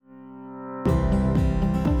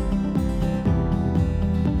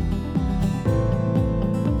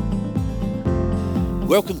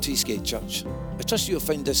Welcome to Eastgate Church. I trust you'll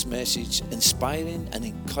find this message inspiring and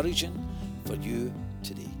encouraging for you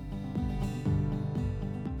today.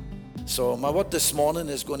 So my word this morning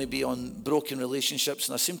is going to be on broken relationships,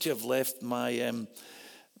 and I seem to have left my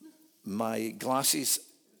glasses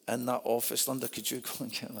in that office. Linda, could you go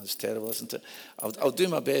and get them? That's terrible, isn't it? I'll do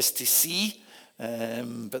my best to see,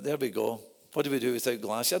 but there we go. What do we do without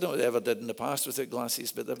glasses? I don't know what I ever did in the past without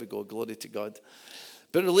glasses, but there we go. Glory to God.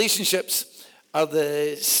 But relationships are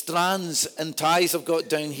the strands and ties I've got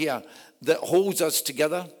down here that holds us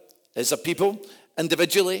together as a people,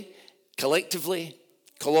 individually, collectively,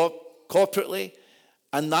 corporately,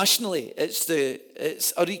 and nationally.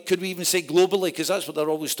 Or could we even say globally, because that's what they're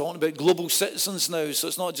always talking about, global citizens now. So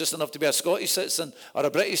it's not just enough to be a Scottish citizen or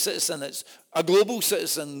a British citizen, it's a global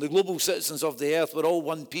citizen, the global citizens of the earth. We're all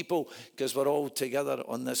one people because we're all together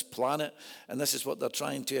on this planet, and this is what they're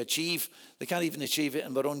trying to achieve. They can't even achieve it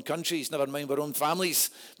in their own countries, never mind their own families,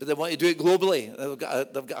 but they want to do it globally.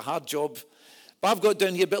 They've got a hard job. But I've got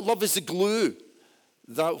down here, but love is the glue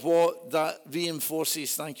that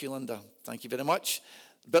reinforces. Thank you, Linda. Thank you very much.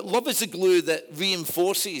 But love is the glue that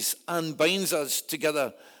reinforces and binds us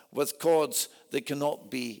together with cords that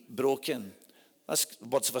cannot be broken. That's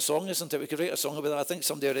words of a song, isn't it? We could write a song about that. I think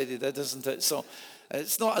somebody already did, isn't it? So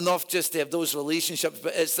it's not enough just to have those relationships,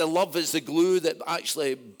 but it's the love is the glue that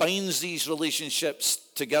actually binds these relationships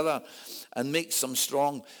together and makes them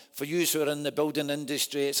strong. For you who are in the building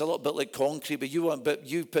industry, it's a little bit like concrete, but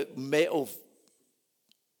you put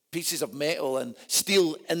pieces of metal and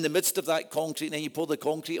steel in the midst of that concrete, and then you pour the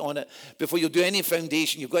concrete on it. Before you do any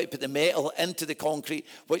foundation, you've got to put the metal into the concrete,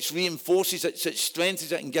 which reinforces it, so it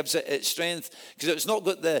strengthens it and gives it its strength. Because if it's not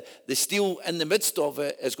got the steel in the midst of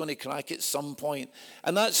it, it's going to crack at some point.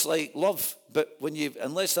 And that's like love. But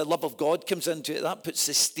unless the love of God comes into it, that puts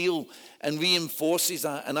the steel and reinforces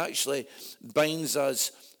that and actually binds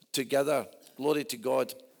us together. Glory to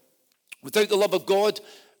God. Without the love of God,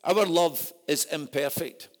 our love is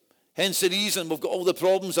imperfect. Hence the reason we've got all the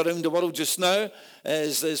problems around the world just now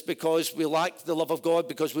is because we lack the love of God,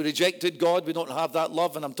 because we rejected God. We don't have that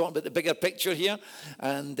love, and I'm talking about the bigger picture here.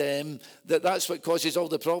 And that's what causes all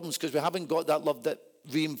the problems, because we haven't got that love that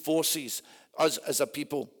reinforces us as a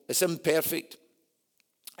people. It's imperfect.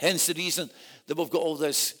 Hence the reason that we've got all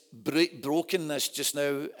this brokenness just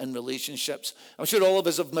now in relationships. I'm sure all of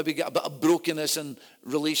us have maybe got a bit of brokenness in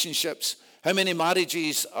relationships. How many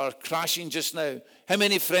marriages are crashing just now? How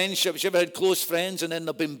many friendships? You ever had close friends and then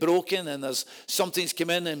they've been broken, and something's come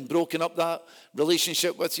in and broken up that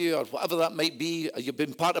relationship with you, or whatever that might be? You've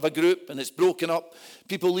been part of a group and it's broken up.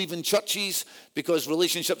 People leaving churches because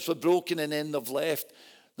relationships were broken and then they've left.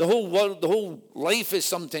 The whole world, the whole life is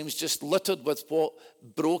sometimes just littered with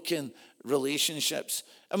broken relationships.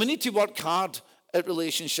 And we need to work hard at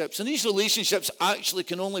relationships. And these relationships actually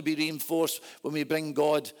can only be reinforced when we bring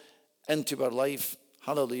God into our life.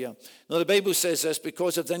 Hallelujah. Now the Bible says this: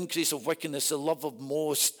 because of the increase of wickedness, the love of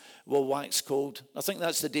most will wax cold. I think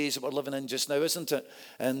that's the days that we're living in just now, isn't it?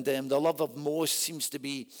 And the love of most seems to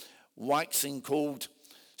be waxing cold.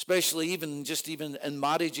 Especially even in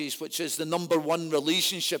marriages, which is the number one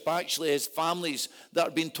relationship actually, as families that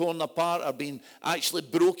are being torn apart, are being actually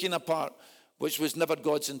broken apart, which was never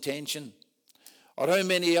God's intention. Or how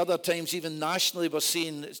many other times, even nationally, we're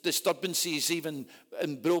seeing disturbances even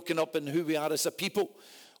broken up in who we are as a people.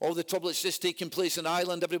 All the trouble that's just taking place in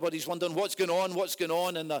Ireland, everybody's wondering what's going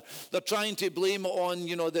on, and they're trying to blame it on,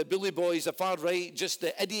 the bully boys, the far right, just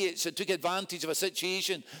the idiots that took advantage of a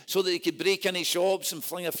situation so that they could break any shops and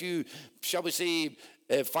fling a few, shall we say,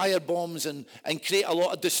 fire bombs and create a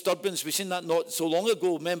lot of disturbance. We've seen that not so long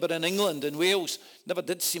ago. Remember in England and Wales, never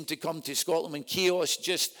did seem to come to Scotland when chaos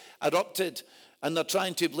just erupted. And they're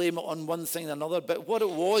trying to blame it on one thing or another. But what it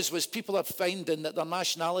was people are finding that their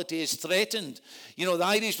nationality is threatened. The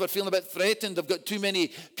Irish were feeling a bit threatened. They've got too many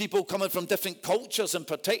people coming from different cultures in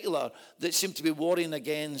particular that seem to be warring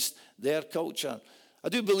against their culture. I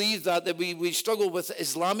do believe that we struggle with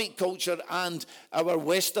Islamic culture and our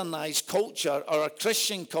westernized culture, or our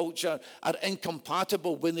Christian culture, are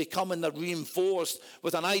incompatible when they come and they're reinforced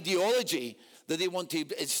with an ideology that they want to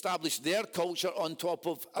establish their culture on top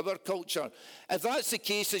of our culture. If that's the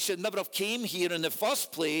case, it should never have came here in the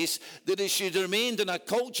first place, that it should have remained in a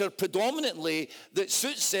culture predominantly that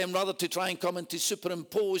suits them, rather to try and come and to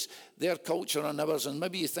superimpose their culture on ours. And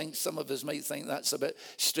maybe some of us might think that's a bit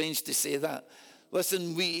strange to say that.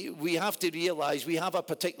 Listen, we have to realize we have a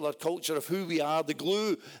particular culture of who we are, the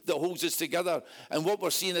glue that holds us together. And what we're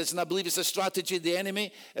seeing is, and I believe it's a strategy of the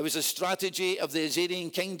enemy, it was a strategy of the Assyrian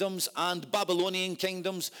kingdoms and Babylonian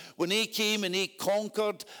kingdoms. When they came and they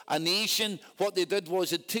conquered a nation, what they did was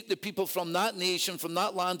they took the people from that nation, from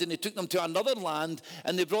that land, and they took them to another land,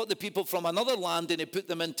 and they brought the people from another land and they put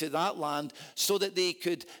them into that land so that they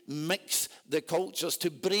could mix the cultures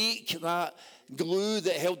to break that glue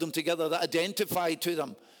that held them together, that identified to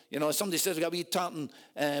them. You know, somebody says, we've got a wee tartan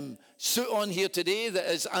suit on here today that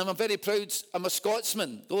is, I'm very proud, I'm a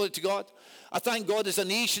Scotsman, glory to God. I thank God as a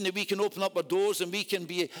nation that we can open up our doors and we can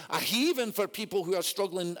be a haven for people who are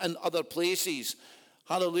struggling in other places.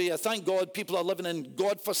 Hallelujah. Thank God people are living in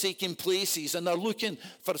God-forsaken places and they're looking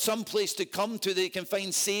for some place to come to. They can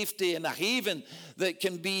find safety and a haven that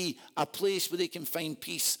can be a place where they can find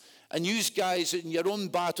peace. And you guys in your own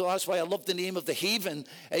battle, that's why I love the name of the haven.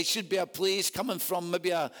 It should be a place coming from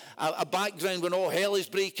maybe a background when all hell is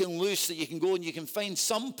breaking loose that you can go and you can find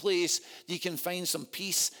some place, you can find some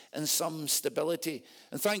peace and some stability.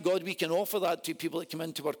 And thank God we can offer that to people that come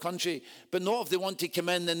into our country, but not if they want to come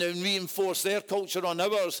in and then reinforce their culture on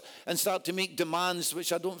ours and start to make demands,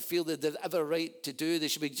 which I don't feel that they're ever right to do. They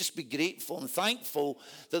should just be grateful and thankful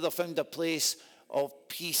that they found a place of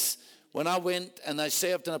peace. When I went and I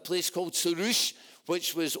served in a place called Surush,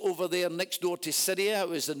 which was over there next door to Syria. It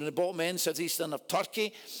was in the bottom end, southeastern of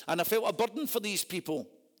Turkey. And I felt a burden for these people.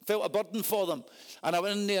 Felt a burden for them. And I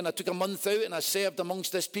went in there and I took a month out and I served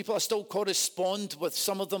amongst this people. I still correspond with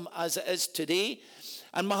some of them as it is today.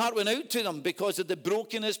 And my heart went out to them because of the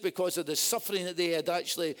brokenness, because of the suffering that they had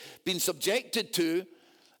actually been subjected to.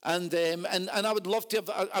 And I would love to have,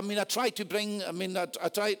 I tried to bring, I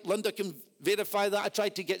tried, Linda can verify that. I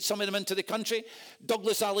tried to get some of them into the country.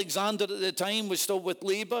 Douglas Alexander at the time was still with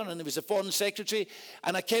Labour and he was the foreign secretary.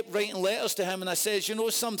 And I kept writing letters to him and I says, you know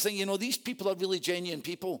something, these people are really genuine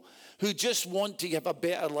people who just want to have a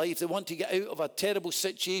better life. They want to get out of a terrible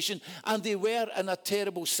situation. And they were in a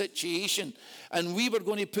terrible situation. And we were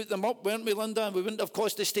going to put them up, weren't we, Linda? And we wouldn't have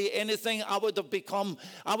cost the state anything. I would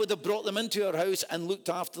have brought them into our house and looked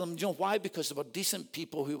after them. You know why? Because they were decent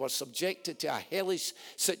people who were subjected to a hellish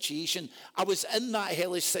situation. I was in that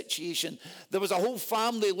hellish situation. There was a whole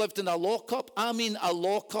family lived in a lockup. I mean a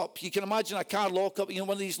lockup. You can imagine a car lockup, one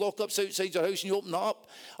of these lockups outside your house and you open it up.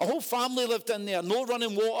 A whole family lived in there. No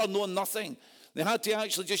running water, no nothing. They had to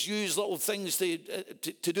actually just use little things to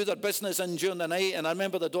do their business in during the night. And I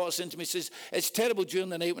remember the daughter saying to me, says, it's terrible during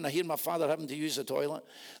the night when I hear my father having to use the toilet.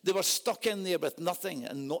 They were stuck in there with nothing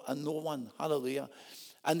and no one. Hallelujah.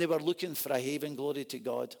 And they were looking for a haven. Glory to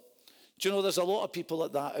God. Do you know there's a lot of people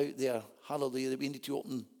like that out there, hallelujah, that we need to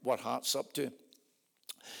open our hearts up to.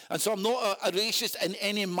 And so I'm not a racist in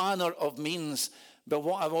any manner of means, but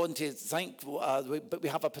what I want to think, but we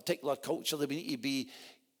have a particular culture that we need to be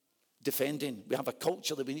defending. We have a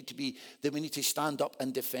culture that we need to stand up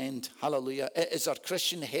and defend. Hallelujah. It is our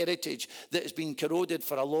Christian heritage that has been corroded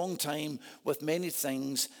for a long time with many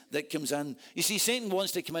things that comes in. You see, Satan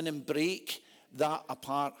wants to come in and break that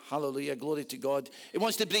apart. Hallelujah. Glory to God. It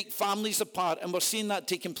wants to break families apart, and we're seeing that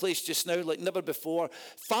taking place just now like never before.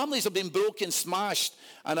 Families have been broken, smashed,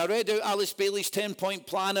 and I read out Alice Bailey's 10-point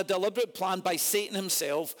plan, a deliberate plan by Satan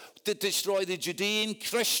himself to destroy the Judean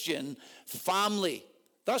Christian family.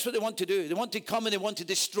 That's what they want to do. They want to come and they want to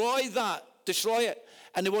destroy it,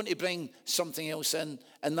 and they want to bring something else in,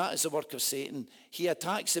 and that is the work of Satan. He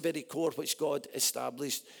attacks the very core which God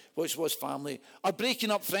established, which was family. Or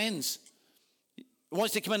breaking up friends. He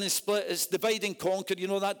wants to come in and split. It's divide and conquer. You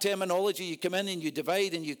know that terminology. You come in and you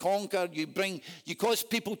divide and you conquer. You cause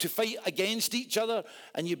people to fight against each other,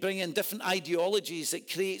 and you bring in different ideologies that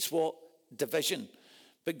creates what? Division.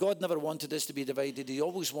 But God never wanted us to be divided. He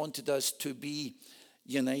always wanted us to be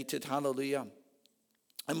united. Hallelujah.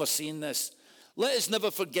 And we're seeing this. Let us never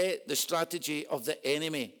forget the strategy of the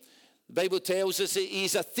enemy. The Bible tells us that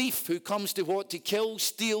he's a thief who comes to what? To kill,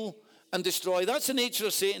 steal, and destroy. That's the nature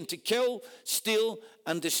of Satan, to kill, steal,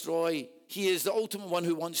 and destroy. He is the ultimate one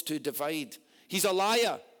who wants to divide. He's a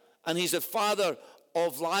liar, and he's the father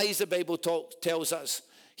of lies, the Bible tells us.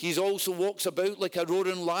 He also walks about like a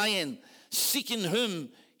roaring lion, seeking whom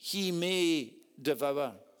he may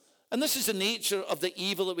devour. And this is the nature of the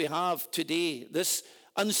evil that we have today, this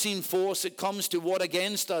unseen force that comes to war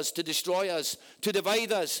against us, to destroy us, to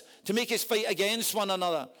divide us, to make us fight against one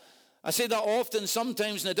another. I say that often.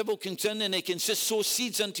 Sometimes the devil can come in and he can just sow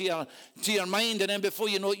seeds into your mind, and then before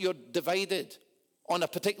you know it, you're divided on a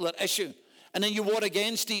particular issue. And then you war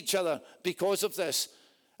against each other because of this.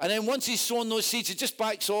 And then once he's sown those seeds, he just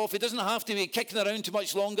backs off. He doesn't have to be kicking around too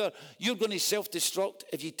much longer. You're going to self-destruct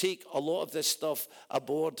if you take a lot of this stuff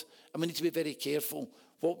aboard. And we need to be very careful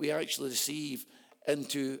what we actually receive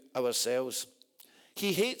into ourselves.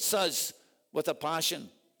 He hates us with a passion.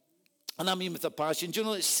 And I mean with a passion. Do you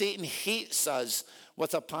know that Satan hates us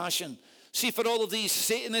with a passion? See, for all of these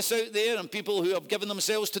Satanists out there and people who have given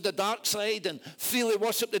themselves to the dark side and freely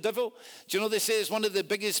worship the devil, do you know they say it's one of the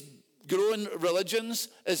biggest growing religions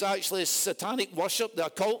is actually satanic worship, the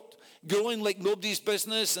occult, growing like nobody's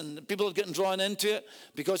business, and people are getting drawn into it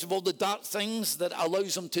because of all the dark things that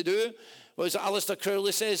allows them to do. Well, as Alistair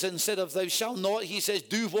Crowley says, instead of thou shalt not, he says,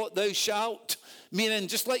 do what thou shalt. Meaning,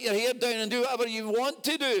 just let your hair down and do whatever you want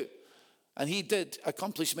to do. And he did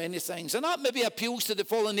accomplish many things. And that maybe appeals to the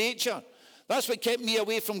fallen nature. That's what kept me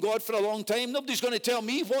away from God for a long time. Nobody's going to tell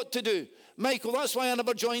me what to do. Michael, that's why I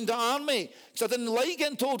never joined the army, because I didn't like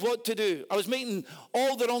getting told what to do. I was making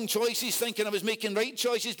all the wrong choices, thinking I was making right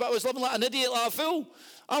choices, but I was living like an idiot, like a fool.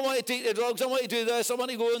 I want to take the drugs, I want to do this, I want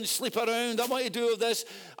to go and sleep around, I want to do this.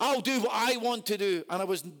 I'll do what I want to do. And I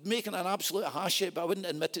was making an absolute hash it, but I wouldn't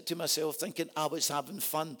admit it to myself, thinking I was having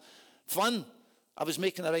fun. Fun. I was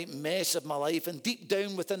making a right mess of my life, and deep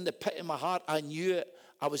down within the pit of my heart, I knew it.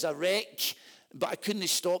 I was a wreck. But I couldn't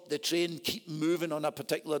stop the train, keep moving on a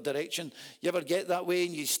particular direction. You ever get that way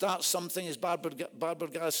and you start something, as Barbara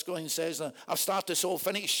Gascoigne says, I've started so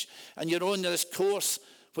finish, and you're on this course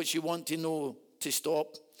which you want to know to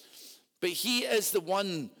stop. But he is the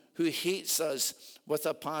one who hates us with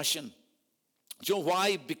a passion. Do you know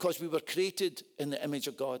why? Because we were created in the image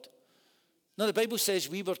of God. Now the Bible says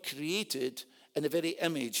we were created in the very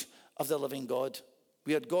image of the living God.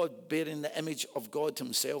 We had God bearing the image of God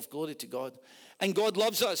himself. Glory to God. And God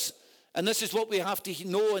loves us. And this is what we have to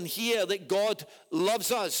know and hear, that God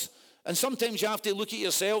loves us. And sometimes you have to look at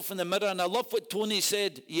yourself in the mirror. And I love what Tony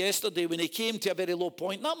said yesterday when he came to a very low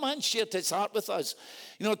point. That man shared his heart with us.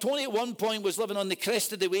 You know, Tony at one point was living on the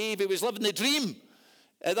crest of the wave. He was living the dream.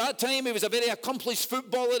 At that time, he was a very accomplished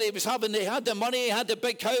footballer. He had the money, he had the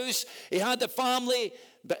big house, he had the family,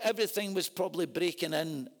 but everything was probably breaking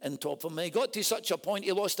in on top of him. And he got to such a point,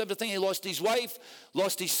 he lost everything. He lost his wife,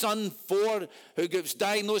 lost his son, 4, who was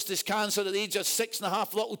diagnosed with cancer at the age of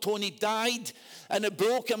 6.5. Little Tony died, and it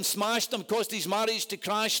broke him, smashed him, caused his marriage to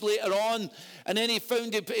crash later on. And then he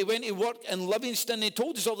went to work in Livingston. He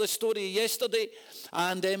told us all this story yesterday.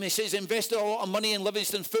 And he says he invested a lot of money in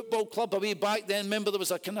Livingston Football Club a way back then. Remember, there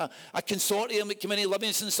was a consortium that came in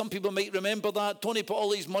Livingston. Some people might remember that. Tony put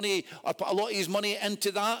all his money, or put a lot of his money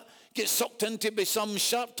into that. Get sucked into it by some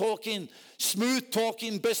sharp-talking,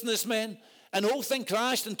 smooth-talking businessmen. And the whole thing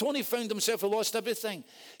crashed, and Tony found himself, he lost everything.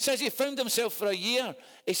 He says he found himself for a year.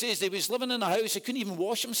 He says he was living in a house, he couldn't even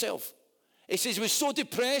wash himself. He says he was so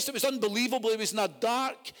depressed, it was unbelievable. He was in a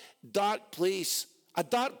dark, dark place. A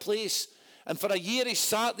dark place. And for a year he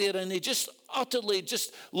sat there, and he just utterly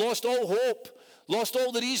lost all hope, lost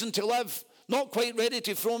all the reason to live. Not quite ready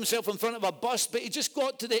to throw himself in front of a bus, but he just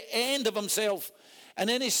got to the end of himself. And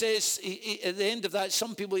then he says, at the end of that,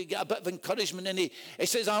 some people get a bit of encouragement. And he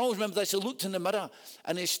says, I always remember this. He looked in the mirror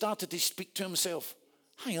and he started to speak to himself.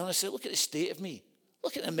 Hang on a second, look at the state of me.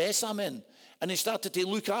 Look at the mess I'm in. And he started to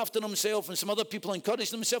look after himself, and some other people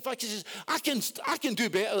encouraged himself. He says, I can do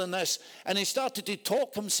better than this. And he started to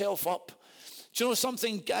talk himself up. Do you know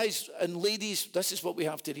something, guys and ladies? This is what we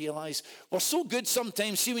have to realize. We're so good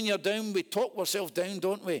sometimes. See, when you're down, we talk ourselves down,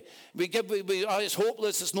 don't we? It's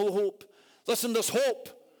hopeless, there's no hope. Listen, there's hope.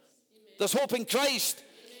 There's hope in Christ.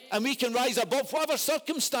 And we can rise above whatever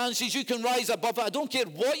circumstances. You can rise above it. I don't care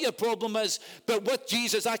what your problem is, but with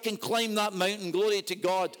Jesus, I can climb that mountain. Glory to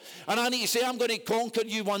God. And I need to say, I'm going to conquer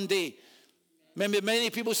you one day. Remember, many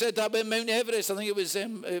people said that about Mount Everest. I think it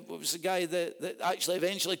was the guy that actually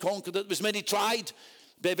eventually conquered it. It was many tried,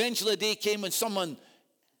 but eventually a day came when someone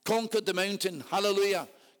conquered the mountain. Hallelujah.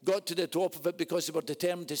 Got to the top of it because they were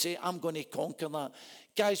determined to say, I'm going to conquer that.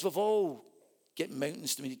 Guys, we've all got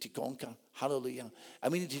mountains that we need to conquer. Hallelujah.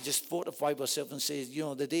 And we need to just fortify ourselves and say, you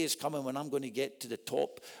know, the day is coming when I'm going to get to the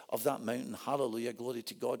top of that mountain. Hallelujah. Glory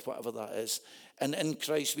to God, whatever that is. And in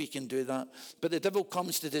Christ we can do that. But the devil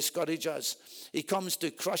comes to discourage us. He comes to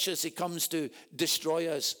crush us. He comes to destroy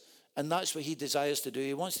us. And that's what he desires to do.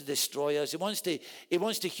 He wants to destroy us. He wants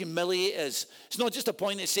to humiliate us. It's not just a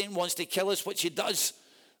point that Satan wants to kill us, which he does.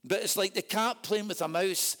 But it's like the cat playing with a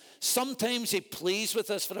mouse. Sometimes he plays with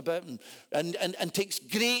us for a bit and takes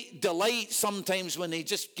great delight sometimes when he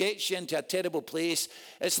just gets you into a terrible place.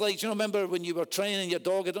 It's like, do you remember when you were training your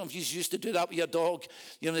dog? I don't know if you used to do that with your dog.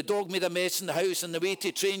 You know, the dog made a mess in the house, and the way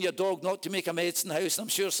to train your dog not to make a mess in the house, and I'm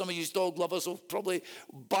sure some of you dog lovers will probably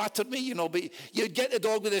batter me, you know, but you'd get the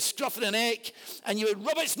dog with a scruff of the neck, and you would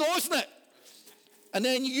rub its nose in it. And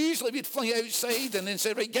then usually we'd fling it outside and then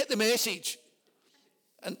say, right, get the message.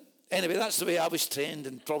 And anyway, that's the way I was trained,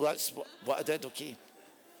 and probably that's what I did, okay.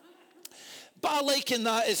 But I liken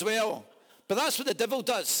that as well. But that's what the devil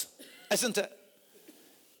does, isn't it?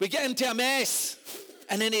 We get into a mess,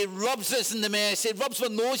 and then he rubs us in the mess. He rubs our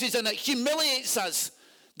noses in it, humiliates us,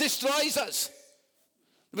 destroys us.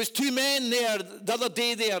 There was two men there the other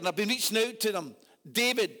day there, and I've been reaching out to them.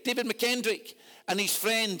 David McKendrick, and his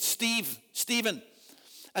friend Stephen.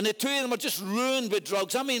 And the two of them are just ruined with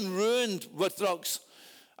drugs. I mean ruined with drugs.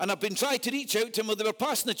 And I've been trying to reach out to them. Well, they were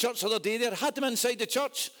passing the church the other day there. Had them inside the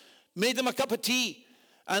church. Made them a cup of tea.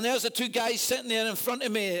 And there's the two guys sitting there in front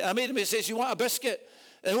of me. I made him, he says, you want a biscuit?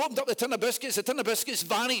 And I opened up the tin of biscuits. The tin of biscuits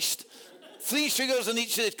vanished. 3 sugars in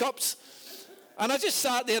each of the cups. And I just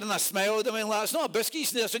sat there and I smiled. I went, well, it's not a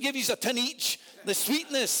biscuit in there, so I give you a tin each. The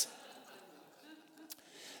sweetness.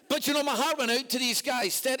 But you know, my heart went out to these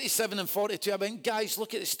guys, 37 and 42. I went, guys,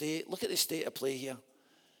 look at the state of play here.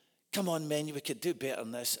 Come on, men, we could do better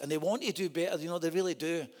than this. And they want to do better, you know, they really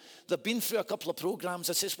do. They've been through a couple of programs.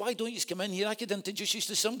 I says, why don't you come in here? I could introduce you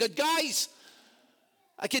to some good guys.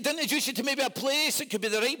 I could introduce you to maybe a place. It could be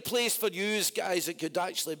the right place for you guys. It could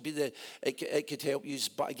actually be it could help you.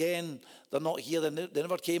 But again, they're not here. They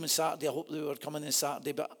never came on Saturday. I hope they were coming on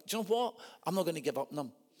Saturday. But do you know what? I'm not going to give up on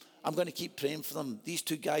them. I'm going to keep praying for them. These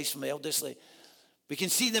two guys from Elderslie. We can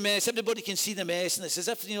see the mess. Everybody can see the mess. And it's as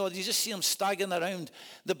if, you know, you just see them staggering around.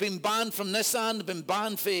 They've been banned from Nissan. They've been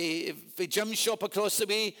banned for Jim's shop across the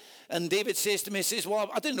way. And David says to me, he says, well,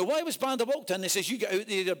 I didn't know why I was banned. I walked in. He says, you get out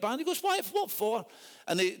there, you're banned. He goes, why? What for?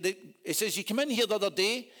 And he says, you came in here the other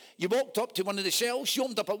day. You walked up to one of the shelves. You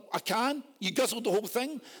opened up a can. You guzzled the whole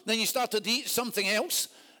thing. Then you started to eat something else.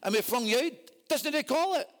 And we flung you out. Doesn't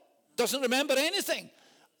recall it. Doesn't remember anything.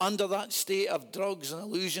 Under that state of drugs and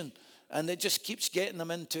illusion. And it just keeps getting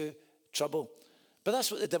them into trouble. But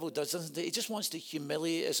that's what the devil does, doesn't it? He just wants to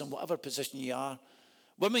humiliate us in whatever position you are.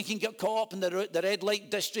 Women can get caught up in the red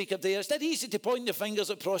light district of theirs. It's that easy to point the fingers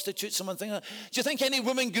at prostitutes. Someone thinking, do you think any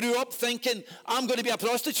woman grew up thinking, I'm going to be a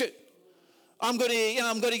prostitute? I'm going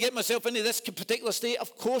to get myself into this particular state?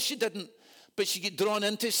 Of course she didn't. But she get drawn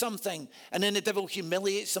into something. And then the devil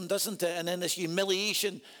humiliates them, doesn't it? And then this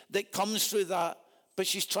humiliation that comes through that. But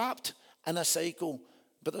she's trapped in a cycle.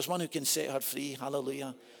 But there's one who can set her free.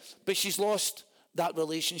 Hallelujah. But she's lost that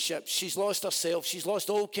relationship. She's lost herself. She's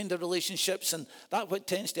lost all kind of relationships. And that's what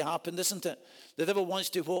tends to happen, isn't it? The devil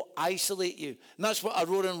wants to isolate you. And that's what a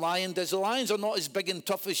roaring lion does. The lions are not as big and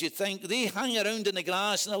tough as you think. They hang around in the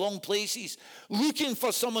grass and along places looking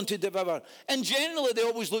for someone to devour. And generally they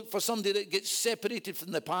always look for somebody that gets separated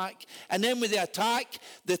from the pack. And then when they attack,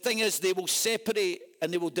 the thing is they will separate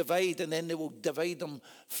and they will divide, and then they will divide them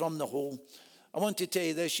from the whole. I want to tell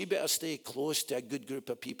you this, you better stay close to a good group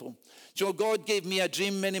of people. Do you know, God gave me a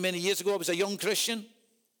dream many, many years ago. I was a young Christian.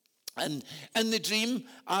 And in the dream,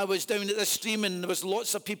 I was down at this stream and there was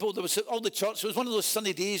lots of people. There was all the church. It was one of those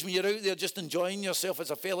sunny days when you're out there just enjoying yourself as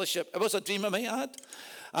a fellowship. It was a dream I might add.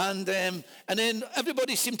 And then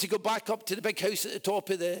everybody seemed to go back up to the big house at the top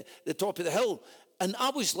of the hill. And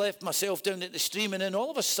I was left myself down at the stream. And then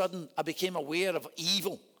all of a sudden, I became aware of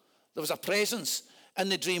evil. There was a presence in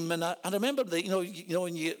the dream, and I remember that, you know,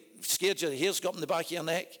 when you're scared, your hair's got up in the back of your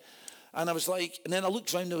neck. And I was like, and then I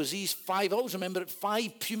looked around, there was these 5, I always remember it,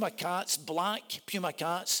 5 puma cats, black puma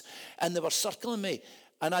cats, and they were circling me.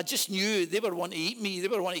 And I just knew they were wanting to eat me, they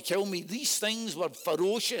were wanting to kill me. These things were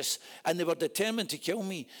ferocious, and they were determined to kill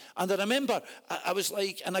me. And I remember, I was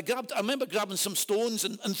like, and I remember grabbing some stones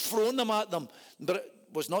and throwing them at them, but it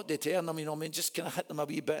was not deterring them, you know what I mean, just kind of hit them a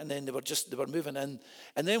wee bit, and then they were moving in.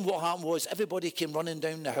 And then what happened was everybody came running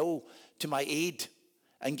down the hill to my aid,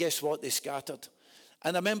 and guess what? They scattered.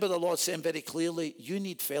 And I remember the Lord saying very clearly, you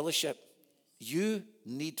need fellowship. You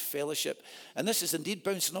need fellowship. And this is indeed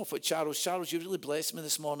bouncing off with Charles. Charles, you really blessed me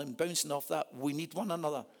this morning, bouncing off that. We need one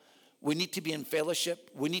another. We need to be in fellowship.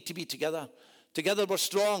 We need to be together. Together we're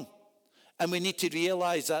strong. And we need to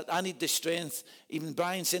realize that I need the strength. Even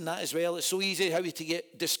Brian saying that as well. It's so easy how to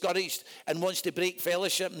get discouraged and wants to break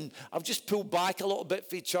fellowship. And I've just pulled back a little bit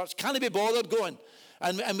for church. Can't be bothered going.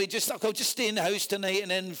 And I'll just stay in the house tonight. And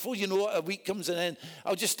then before you know it, a week comes and then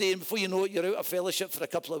I'll just stay. And before you know it, you're out of fellowship for a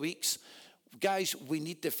couple of weeks. Guys, we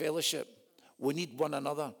need the fellowship. We need one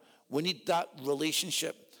another. We need that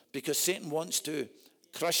relationship because Satan wants to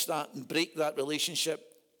crush that and break that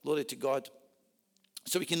relationship. Glory to God.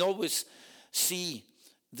 So we can always see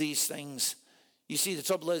these things. You see, the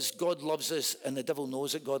trouble is God loves us and the devil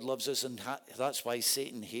knows that God loves us, and that's why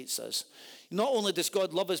Satan hates us. Not only does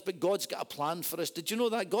God love us, but God's got a plan for us. Did you know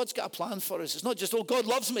that? God's got a plan for us. It's not just, oh, God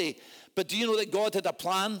loves me, but do you know that God had a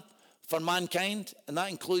plan for mankind? And that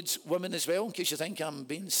includes women as well, in case you think I'm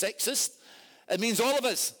being sexist. It means all of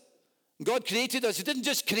us. God created us. He didn't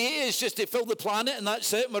just create us just to fill the planet and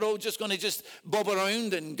that's it. We're all just going to just bob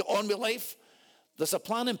around and get on with life. There's a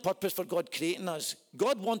plan and purpose for God creating us.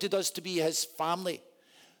 God wanted us to be his family,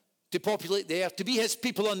 to populate the earth, to be his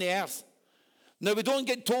people on the earth. Now, we don't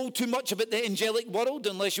get told too much about the angelic world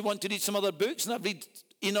unless you want to read some other books. And I've read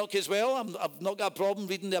Enoch as well. I've not got a problem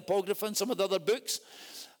reading the Apocrypha and some of the other books.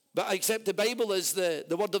 But I accept the Bible as the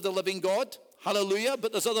word of the living God. Hallelujah.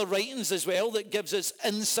 But there's other writings as well that gives us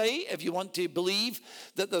insight, if you want to believe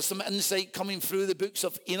that there's some insight coming through the books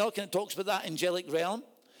of Enoch, and it talks about that angelic realm.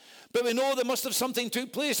 But we know there must have something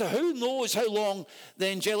took place. So who knows how long the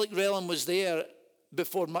angelic realm was there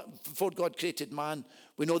before God created man?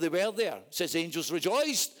 We know they were there. It says angels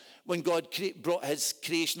rejoiced when God brought his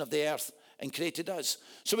creation of the earth and created us.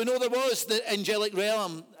 So we know there was the angelic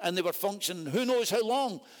realm and they were functioning. Who knows how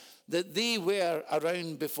long that they were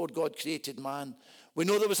around before God created man. We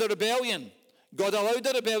know there was a rebellion. God allowed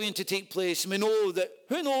the rebellion to take place. And we know that,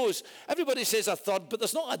 who knows, everybody says a third, but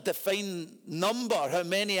there's not a defined number how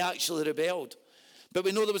many actually rebelled. But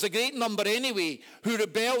we know there was a great number anyway who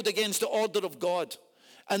rebelled against the order of God.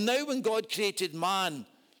 And now when God created man,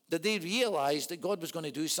 that they realized that God was going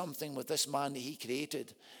to do something with this man that he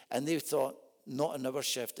created. And they thought, not an hour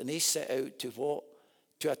shift. And they set out to what?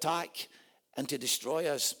 To attack and to destroy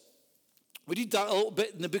us. We read that a little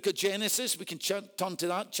bit in the book of Genesis. We can turn to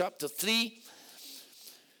that, chapter 3.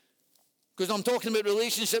 Because I'm talking about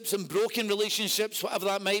relationships and broken relationships, whatever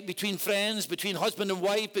that might, between friends, between husband and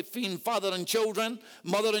wife, between father and children,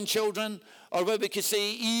 mother and children, or what we could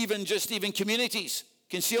say even communities.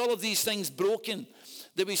 You can see all of these things broken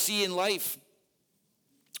that we see in life.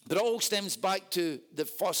 But it all stems back to the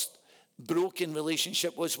first broken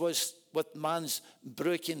relationship was with man's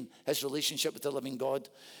breaking his relationship with the living God.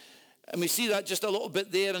 And we see that just a little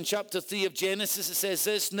bit there in chapter 3 of Genesis. It says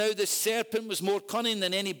this, now the serpent was more cunning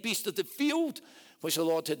than any beast of the field which the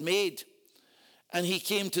Lord had made. And he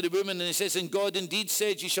came to the woman and he says, and God indeed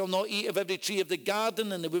said, you shall not eat of every tree of the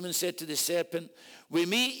garden. And the woman said to the serpent, we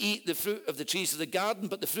may eat the fruit of the trees of the garden,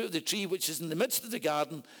 but the fruit of the tree which is in the midst of the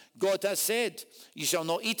garden, God has said, you shall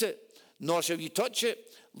not eat it, nor shall you touch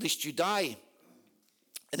it, lest you die.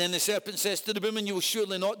 And then the serpent says to the woman, you will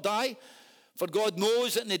surely not die. For God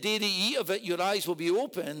knows that in the day that you eat of it, your eyes will be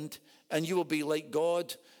opened, and you will be like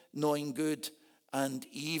God, knowing good and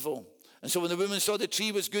evil. And so when the woman saw the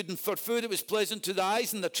tree was good and for food, it was pleasant to the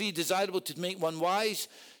eyes, and the tree desirable to make one wise,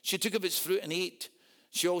 she took of its fruit and ate.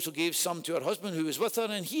 She also gave some to her husband who was with her,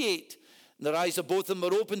 and he ate. And their eyes of both of them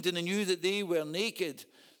were opened, and they knew that they were naked.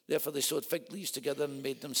 Therefore they sewed fig leaves together and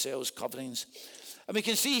made themselves coverings. And we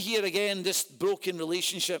can see here again this broken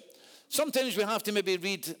relationship. Sometimes we have to maybe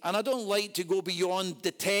read, and I don't like to go beyond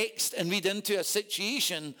the text and read into a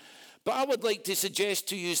situation, but I would like to suggest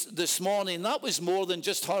to you this morning, that was more than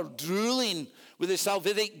just her drooling with the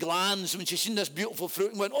salvific glands when she seen this beautiful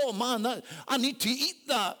fruit and went, oh man, I need to eat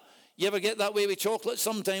that. You ever get that way with chocolate?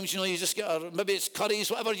 Sometimes, you just get, maybe it's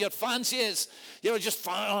curries, whatever your fancy is. You ever just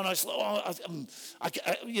find, and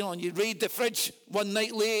you raid the fridge one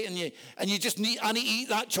night late and you just need, I need to eat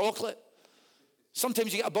that chocolate.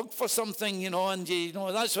 Sometimes you get a bug for something, and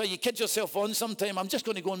that's why you kid yourself on sometime. I'm just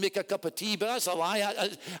going to go and make a cup of tea, but that's a lie.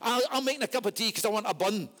 I'm making a cup of tea because I want a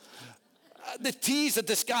bun. The tea is a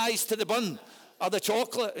disguise to the bun or the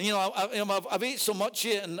chocolate. I've ate so much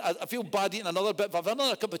here, and I feel bad eating another bit. But if I've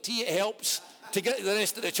another cup of tea, it helps to get the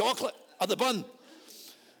rest of the chocolate or the bun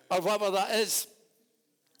or whatever that is.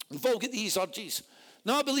 We've all got these urges.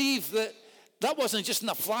 Now, I believe that wasn't just in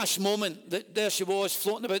a flash moment that there she was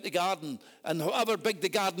floating about the garden, and however big the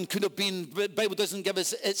garden could have been, the Bible doesn't give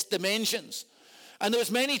us its dimensions. And there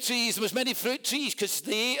was many trees, there was many fruit trees, because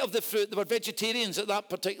they ate of the fruit. They were vegetarians at that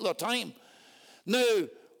particular time. Now,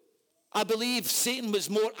 I believe Satan was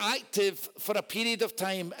more active for a period of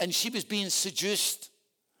time, and she was being seduced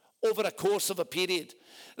over a course of a period.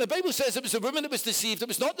 The Bible says it was the woman that was deceived. It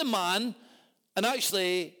was not the man. And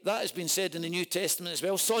actually, that has been said in the New Testament as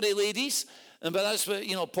well. Sorry, ladies. But that's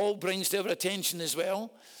what, Paul brings to our attention as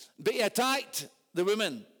well. But he attacked the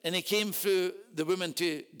woman, and he came through the woman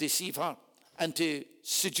to deceive her and to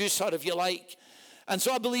seduce her, if you like. And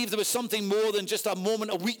so I believe there was something more than just a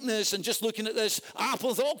moment of weakness and just looking at this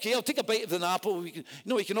apple. I thought, okay, I'll take a bite of an apple.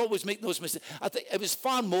 We can always make those mistakes. I think it was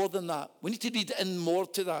far more than that. We need to read in more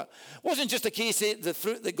to that. It wasn't just a case of the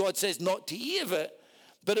fruit that God says not to eat of it,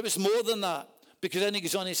 but it was more than that. Because then he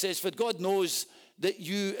goes on, he says, for God knows that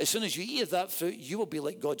you, as soon as you eat of that fruit, you will be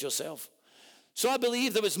like God yourself. So I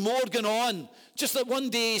believe there was more going on. Just that one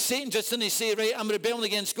day, Satan just didn't say, right, I'm rebelling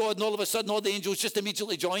against God, and all of a sudden all the angels just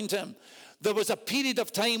immediately joined him. There was a period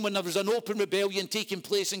of time when there was an open rebellion taking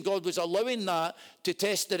place, and God was allowing that to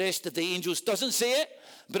test the rest of the angels. Doesn't say it,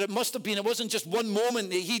 but it must have been. It wasn't just one moment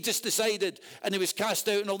that he just decided and he was cast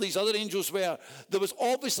out and all these other angels were. There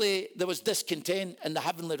was discontent in the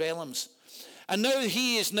heavenly realms. And now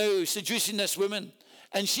he is now seducing this woman.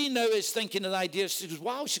 And she now is thinking an idea. She goes,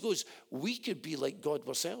 wow, she goes, we could be like God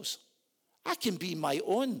ourselves. I can be my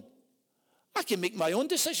own. I can make my own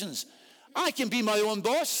decisions. I can be my own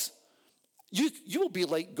boss. You will be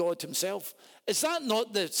like God himself. Is that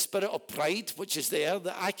not the spirit of pride which is there,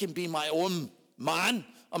 that I can be my own man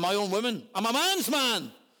or my own woman? I'm a man's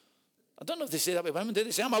man. I don't know if they say that with women. Do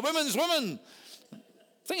they say, I'm a woman's woman? I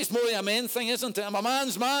think it's more a men thing, isn't it? I'm a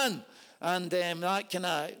man's man. And that kind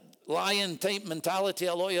of lion type mentality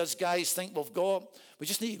a lot of us guys think we've got. We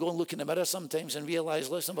just need to go and look in the mirror sometimes and realize,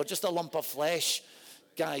 listen, we're just a lump of flesh,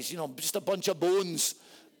 guys, just a bunch of bones.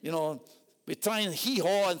 We try and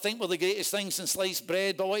hee-haw and think we're the greatest thing since sliced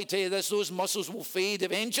bread, but I want to tell you this, those muscles will fade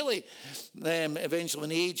eventually. Eventually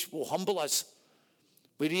when age will humble us.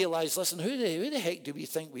 We realize, listen, who the heck do we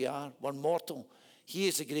think we are? We're mortal. He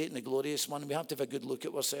is the great and the glorious one. We have to have a good look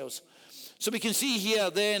at ourselves. So we can see here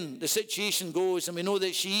then the situation goes, and we know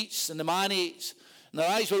that she eats and the man eats, and their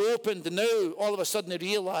eyes were opened, and now all of a sudden they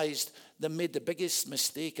realized they made the biggest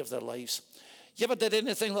mistake of their lives. You ever did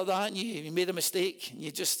anything like that and you made a mistake? And you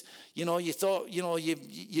just, you thought,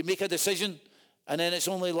 you make a decision, and then it's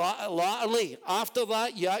only latterly after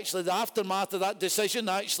that, the aftermath of that decision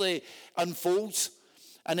actually unfolds.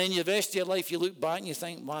 And then the rest of your life you look back and you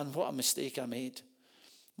think, man, what a mistake I made.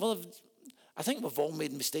 Well, I think we've all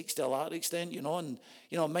made mistakes to a large extent, and,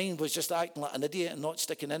 mine was just acting like an idiot and not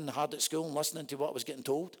sticking in hard at school and listening to what I was getting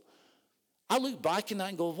told. I look back on that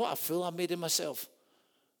and go, what a fool I made of myself.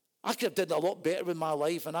 I could have done a lot better in my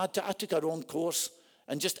life, and I took a wrong course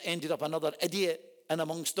and just ended up another idiot in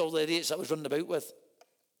amongst all the idiots I was running about with.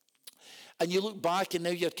 And you look back and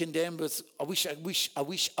now you're condemned with, I wish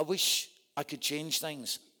I could change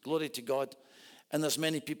things. Glory to God. And there's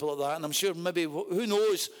many people like that. And I'm sure maybe, who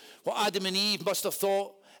knows what Adam and Eve must have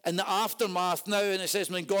thought in the aftermath now. And it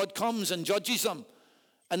says when God comes and judges them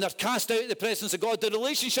and they're cast out of the presence of God, the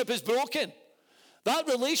relationship is broken. That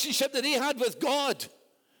relationship that they had with God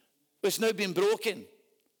was now being broken.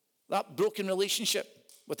 That broken relationship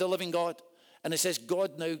with the living God. And it says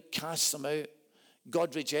God now casts them out.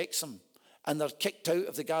 God rejects them. And they're kicked out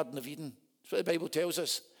of the Garden of Eden. That's what the Bible tells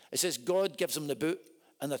us. It says God gives them the boot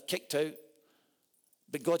and they're kicked out.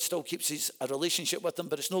 But God still keeps a relationship with them,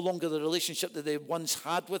 but it's no longer the relationship that they once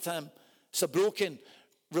had with him. It's a broken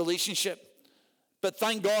relationship. But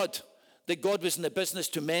thank God that God was in the business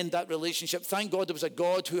to mend that relationship. Thank God there was a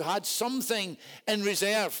God who had something in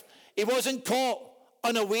reserve. He wasn't caught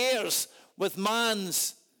unawares with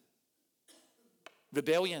man's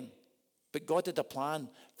rebellion. But God had a plan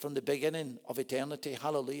from the beginning of eternity.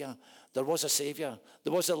 Hallelujah. There was a Savior.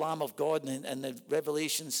 There was a Lamb of God. And the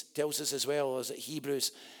Revelations tells us as well, as at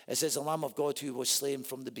Hebrews, it says the Lamb of God who was slain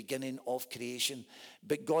from the beginning of creation.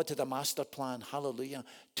 But God had a master plan, hallelujah,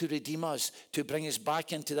 to redeem us, to bring us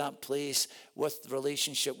back into that place with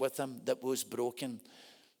relationship with him that was broken.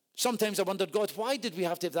 Sometimes I wondered, God, why did we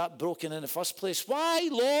have to have that broken in the first place? Why,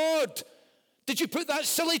 Lord, did you put that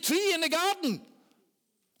silly tree in the garden?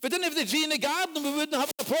 If we didn't have the tree in the garden, we wouldn't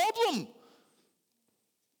have a problem.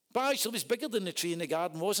 But actually, it was bigger than the tree in the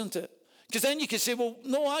garden, wasn't it? Because then you could say, well,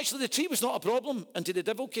 no, actually, the tree was not a problem until the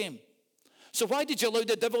devil came. So why did you allow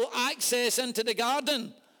the devil access into the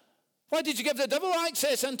garden? Why did you give the devil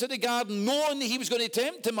access into the garden, knowing that he was going to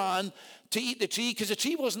tempt the man to eat the tree? Because the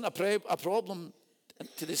tree wasn't a problem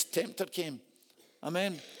until this tempter came.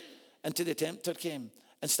 Amen. Until the tempter came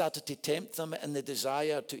and started to tempt them in the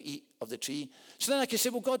desire to eat of the tree. So then I could say,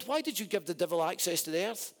 well, God, why did you give the devil access to the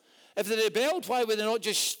earth? If they rebelled, why would they not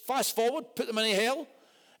just fast forward, put them in hell,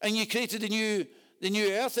 and you created the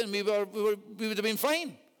new earth, and we would have been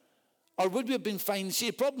fine? Or would we have been fine? See,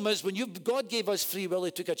 the problem is when God gave us free will,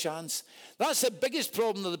 he took a chance. That's the biggest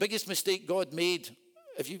problem, or the biggest mistake God made.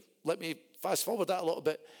 If you let me fast forward that a little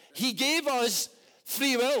bit. He gave us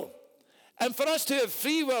free will. And for us to have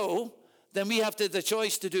free will, then we have to have the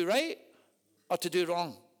choice to do right or to do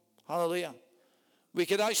wrong. Hallelujah. We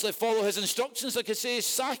could actually follow his instructions. I could say,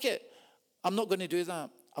 sack it. I'm not going to do that.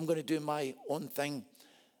 I'm going to do my own thing.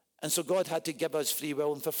 And so God had to give us free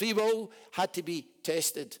will. And for free will had to be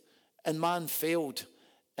tested. And man failed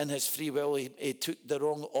in his free will. He took the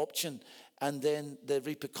wrong option. And then the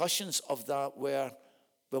repercussions of that were,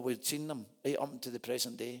 well, we've seen them right up to the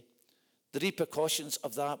present day. The repercussions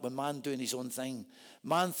of that were man doing his own thing.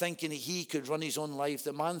 Man thinking that he could run his own life.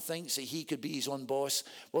 The man thinks that he could be his own boss.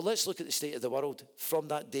 Well, let's look at the state of the world from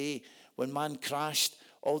that day when man crashed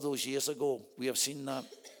all those years ago. We have seen that.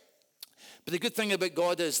 But the good thing about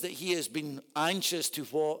God is that he has been anxious to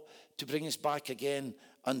bring us back again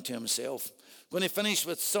unto himself. I'm going to finish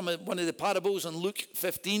with one of the parables in Luke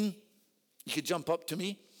 15. You could jump up to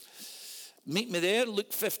me. Meet me there,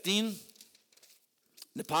 Luke 15.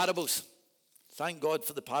 The parables. Thank God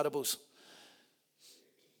for the parables.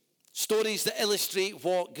 Stories that illustrate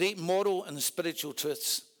what great moral and spiritual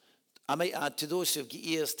truths. I might add, to those who have got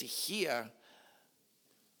ears to hear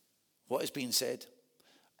what is being said.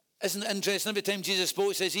 Isn't it interesting? Every time Jesus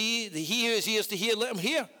spoke, it says, he who has ears to hear, let him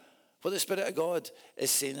hear what the Spirit of God is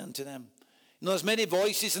saying unto them. You know, there's many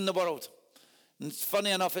voices in the world. And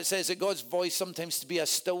funny enough, it says that God's voice sometimes to be a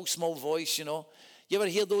still, small voice, you know. You ever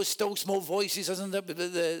hear those still, small voices, isn't it?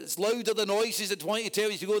 It's louder than noises that want to tell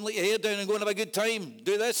you to go and let your hair down and go and have a good time.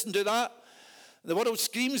 Do this and do that. The world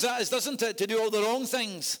screams at us, doesn't it, to do all the wrong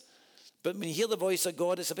things. But when you hear the voice of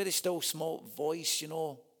God, it's a very still, small voice, you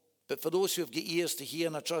know. But for those who have got ears to hear,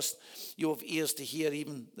 and I trust you have ears to hear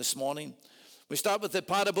even this morning. We start with the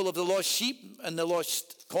parable of the lost sheep and the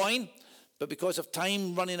lost coin. But because of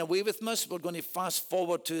time running away with us, we're going to fast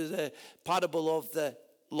forward to the parable of the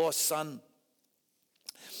lost son.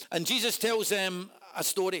 And Jesus tells them a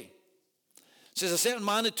story. It says, a certain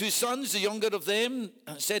man had 2 sons. The younger of them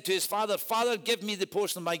said to his father, Father, give me the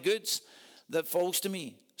portion of my goods that falls to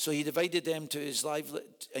me. So he divided them to his livelihood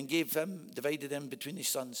and divided them between his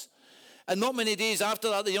sons. And not many days after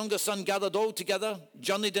that, the younger son gathered all together,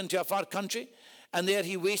 journeyed into a far country, and there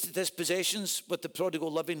he wasted his possessions with the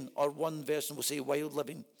prodigal living, or one version will say wild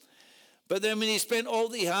living. But then when he spent all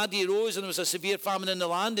that he had, he arose, and there was a severe famine in the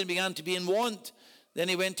land, and began to be in want. Then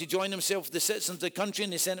he went to join himself with the citizens of the country,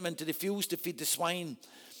 and they sent him into the fields to feed the swine.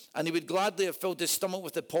 And he would gladly have filled his stomach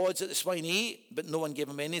with the pods that the swine ate, but no one gave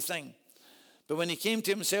him anything. But when he came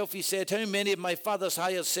to himself, he said, how many of my father's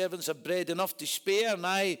hired servants have bread enough to spare, and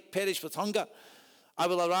I perish with hunger? I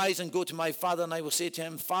will arise and go to my father, and I will say to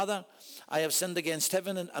him, Father, I have sinned against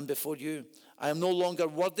heaven and before you. I am no longer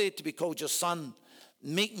worthy to be called your son.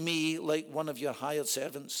 Make me like one of your hired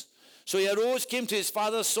servants. So he arose, came to his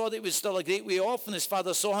father, saw that he was still a great way off, and his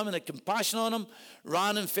father saw him and had compassion on him,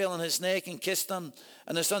 ran and fell on his neck and kissed him.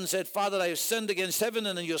 And the son said, Father, I have sinned against heaven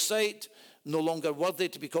and in your sight, no longer worthy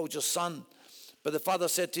to be called your son. But the father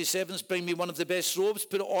said to his servants, bring me one of the best robes,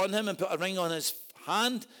 put it on him, and put a ring on his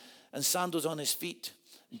hand and sandals on his feet.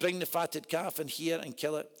 Bring the fatted calf and here and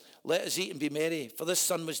kill it. Let us eat and be merry. For this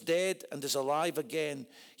son was dead and is alive again.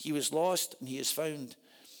 He was lost and he is found.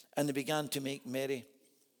 And they began to make merry.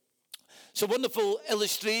 It's a wonderful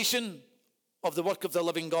illustration of the work of the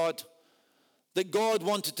living God. That God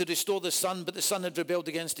wanted to restore the son, but the son had rebelled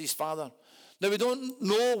against his father. Now, we don't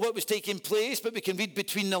know what was taking place, but we can read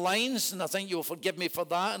between the lines, and I think you'll forgive me for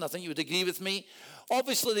that, and I think you would agree with me.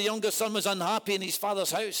 Obviously, the younger son was unhappy in his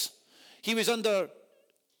father's house. He was under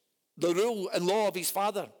the rule and law of his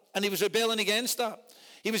father, and he was rebelling against that.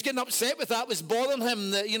 He was getting upset with that. It was bothering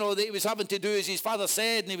him that, that he was having to do as his father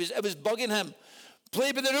said, and it was bugging him.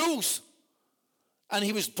 Play by the rules. And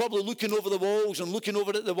he was probably looking over the walls and looking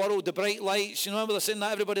over at the world, the bright lights. You know, remember they're saying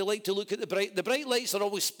that everybody liked to look at the bright lights are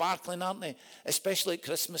always sparkling, aren't they? Especially at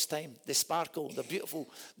Christmas time. They sparkle, they're beautiful.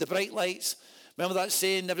 The bright lights. Remember that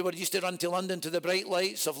saying, everybody used to run to London to the bright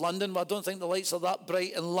lights of London? Well, I don't think the lights are that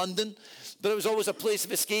bright in London. But it was always a place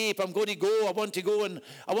of escape. I'm going to go, I want to go, and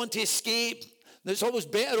I want to escape. It's always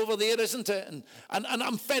better over there, isn't it? And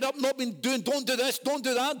I'm fed up not being doing, don't do this, don't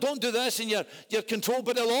do that, don't do this, and you're controlled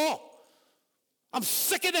by the law. I'm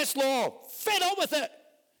sick of this law, fed up with it.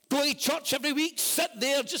 Go to church every week, sit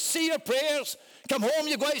there, just say your prayers. Come home,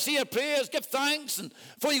 you've got to say your prayers, give thanks. And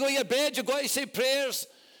before you go to your bed, you've got to say prayers.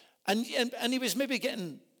 And he was maybe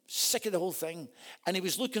getting sick of the whole thing. And he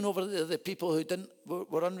was looking over at the people who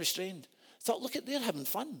were unrestrained. Thought, look at, they're having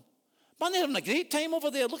fun. Man, they're having a great time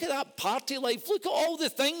over there. Look at that party life. Look at all the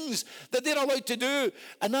things that they're allowed to do.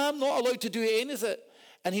 And I'm not allowed to do any of it.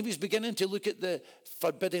 And he was beginning to look at the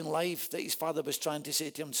forbidden life that his father was trying to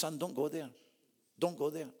say to him, son, don't go there. Don't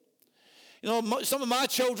go there. Some of my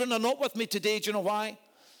children are not with me today. Do you know why?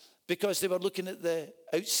 Because they were looking at the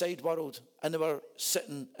outside world and they were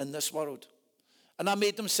sitting in this world. And I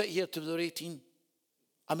made them sit here till they were 18.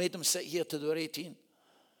 I made them sit here till they were 18.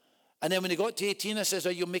 And then when they got to 18, I says,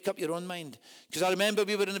 you'll make up your own mind. Because I remember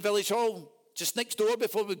we were in the village hall just next door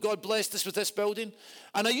before God blessed us with this building.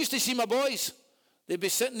 And I used to see my boys. They'd be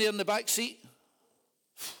sitting there in the back seat.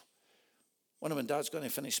 Wonder when Dad's going to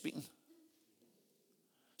finish speaking.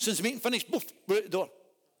 Since the meeting finished, poof, we're out the door.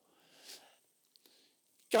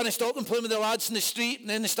 Can't stop them playing with the lads in the street, and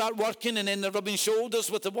then they start working, and then they're rubbing shoulders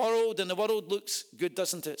with the world, and the world looks good,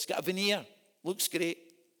 doesn't it? It's got a veneer, looks great.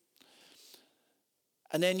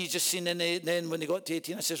 And then you just seen, then when they got to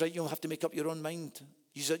 18, I says, right, you'll have to make up your own mind.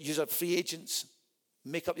 You're free agents.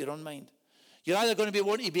 Make up your own mind. You're either going to be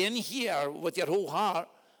wanting to be in here with your whole heart,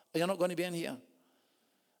 or you're not going to be in here.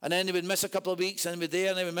 And then they would miss a couple of weeks, and they'd be there,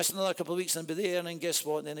 and they would miss another couple of weeks, and they'd be there, and then guess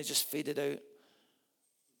what? And then they just faded out.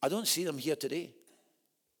 I don't see them here today.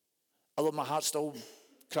 Although my heart still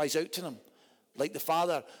cries out to them. Like the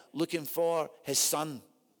father looking for his son.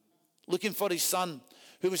 Looking for his son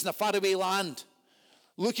who was in a faraway land.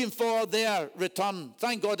 Looking for their return.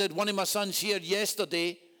 Thank God I had one of my sons here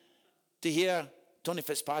yesterday to hear Tony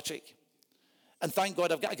Fitzpatrick. And thank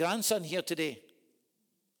God I've got a grandson here today.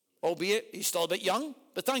 Albeit he's still a bit young,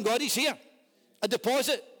 but thank God he's here. A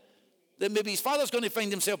deposit that maybe his father's going to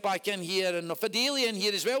find himself back in here, and Fidelia in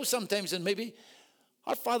here as well sometimes, and maybe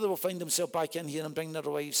our father will find himself back in here and bring their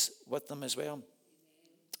wives with them as well.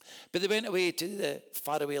 But they went away to the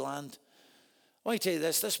faraway land. I want to tell you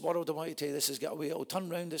this world, I want to tell you this, has got away. It'll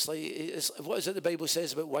turn around. What is it the Bible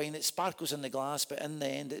says about wine? It sparkles in the glass, but in the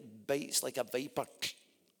end it bites like a viper.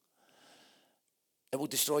 It will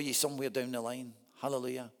destroy you somewhere down the line.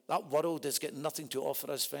 Hallelujah. That world has got nothing to offer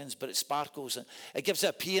us, friends, but it sparkles. It gives the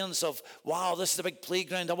appearance of, wow, this is a big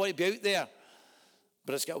playground. I want to be out there.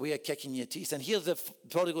 But it's got a way of kicking your teeth. And here's the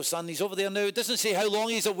prodigal son. He's over there now. It doesn't say how long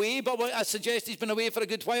he's away, but I suggest he's been away for a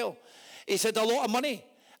good while. He's had a lot of money.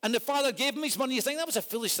 And the father gave him his money. You think that was a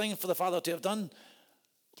foolish thing for the father to have done?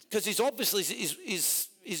 Because he's obviously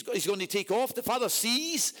he's going to take off. The father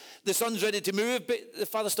sees the son's ready to move, but the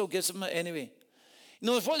father still gives him it anyway. You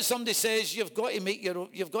know, if what somebody says, you've got to make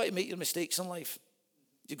your mistakes in life.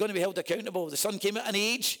 You're going to be held accountable. The son came at an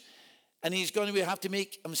age, and he's going to have to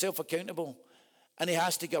make himself accountable. And he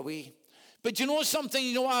has to go away. But you know something?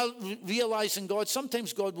 You know what I realize in God?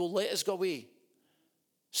 Sometimes God will let us go away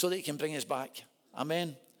so that he can bring us back.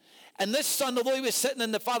 Amen. And this son, although he was sitting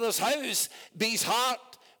in the father's house, but his heart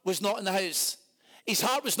was not in the house. His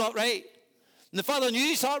heart was not right. And the father knew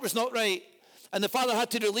his heart was not right. And the father had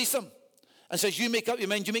to release him. And says, you make up your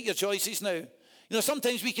mind, you make your choices now. You know,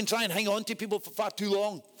 sometimes we can try and hang on to people for far too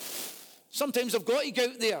long. Sometimes I've got to go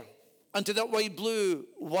out there into that wide blue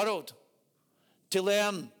world to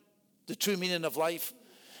learn the true meaning of life.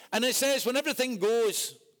 And it says, when everything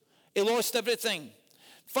goes, he lost everything.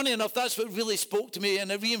 Funny enough, that's what really spoke to me,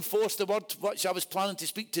 and it reinforced the word which I was planning to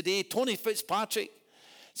speak today. Tony Fitzpatrick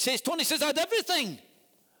Tony says, I had everything.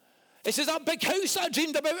 He says, that big house I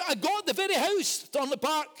dreamed about, I got the very house on the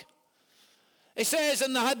park. He says,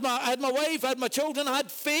 and I had my wife, I had my children, I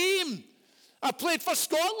had fame. I played for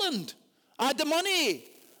Scotland. I had the money.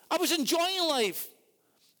 I was enjoying life.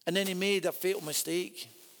 And then he made a fatal mistake,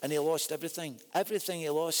 and he lost everything. Everything he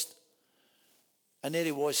lost. And there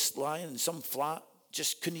he was lying in some flat,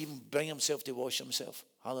 just couldn't even bring himself to wash himself.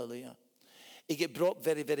 Hallelujah. He got brought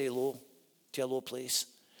very, very low, to a low place.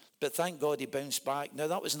 But thank God he bounced back. Now,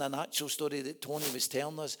 that wasn't a natural story that Tony was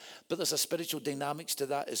telling us, but there's a spiritual dynamics to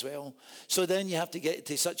that as well. So then you have to get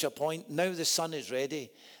to such a point. Now the son is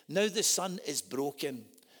ready. Now the son is broken.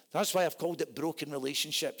 That's why I've called it broken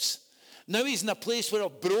relationships. Now he's in a place where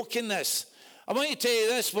of brokenness. I want to tell you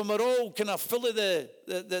this, when we're all kind of full of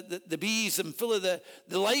the bees and full of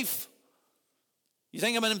the life, you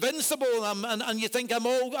think I'm invincible and you think I'm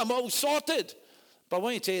all sorted. But I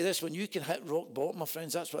want to tell you this, when you can hit rock bottom, my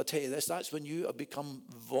friends, that's what I tell you this, that's when you have become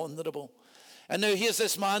vulnerable. And now here's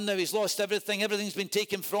this man, now he's lost everything, everything's been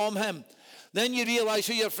taken from him. Then you realize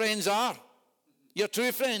who your friends are, your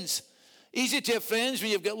true friends. Easy to have friends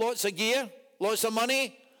when you've got lots of gear, lots of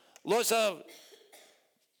money, lots of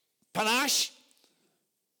panache.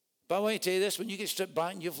 But I want to tell you this, when you get stripped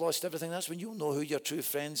back and you've lost everything, that's when you'll know who your true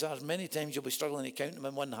friends are. Many times you'll be struggling to count them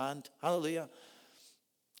in one hand. Hallelujah.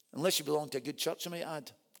 Unless you belong to a good church, I might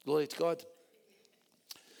add. Glory to God.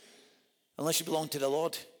 Unless you belong to the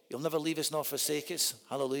Lord, he'll never leave us nor forsake us.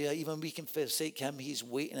 Hallelujah. Even we can forsake him, he's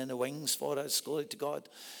waiting in the wings for us. Glory to God.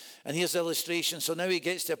 And here's the illustration. So now he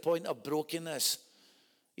gets to a point of brokenness.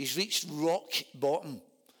 He's reached rock bottom.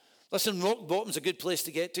 Listen, rock bottom's a good place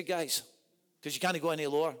to get to, guys, because you can't go any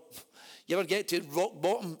lower. You ever get to rock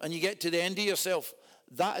bottom and you get to the end of yourself?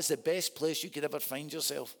 That is the best place you could ever find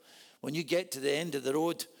yourself. When you get to the end of the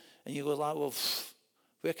road and you go like, well,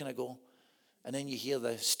 Where can I go? And then you hear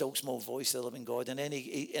the still small voice of the living God. And then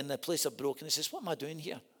he in the place of brokenness, says, what am I doing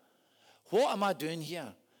here? What am I doing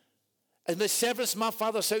here? Is my servants, my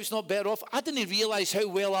father's house, not better off? I didn't realize how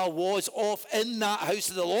well I was off in that house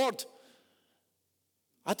of the Lord.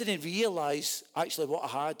 I didn't realize actually what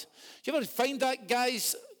I had. Do you ever find that,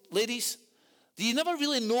 guys, ladies? Do you never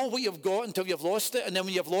really know what you've got until you've lost it? And then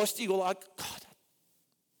when you've lost it, you go like, God,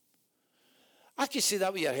 I could say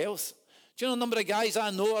that with your health. Do you know a number of guys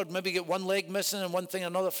I know are maybe get one leg missing and one thing or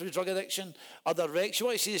another through drug addiction? Are they wrecks? You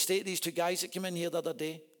want to see the state of these two guys that came in here the other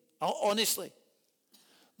day? Honestly.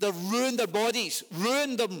 They've ruined their bodies,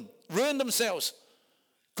 ruined themselves,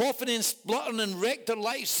 coughing and spluttering and wrecked their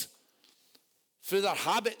lives through their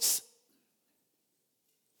habits.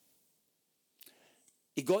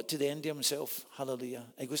 He got to the end of himself, hallelujah.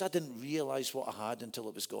 He goes, I didn't realize what I had until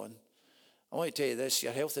it was gone. I want to tell you this,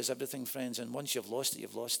 your health is everything, friends, and once you've lost it,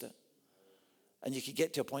 you've lost it. And you could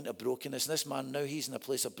get to a point of brokenness. And this man, now he's in a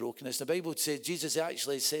place of brokenness. The Bible says, Jesus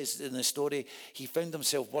actually says in the story, he found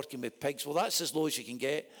himself working with pigs. Well, that's as low as you can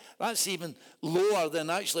get. That's even lower than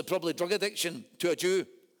actually probably drug addiction to a Jew.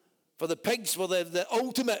 For the pigs were the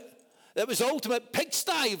ultimate, it was the ultimate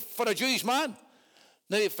pigsty for a Jewish man.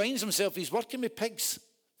 Now he finds himself, he's working with pigs,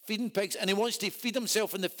 feeding pigs, and he wants to feed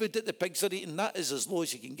himself on the food that the pigs are eating. That is as low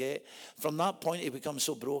as you can get. From that point, he becomes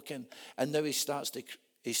so broken. And now he starts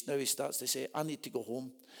to say, I need to go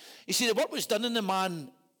home. You see, the work was done in the man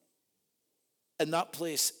in that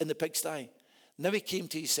place, in the pigsty. Now he came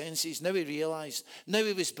to his senses. Now he realized. Now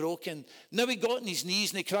he was broken. Now he got on his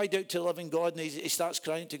knees and he cried out to the living God. And he starts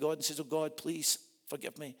crying to God and says, oh God, please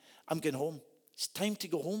forgive me. I'm going home. It's time to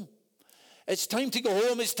go home. It's time to go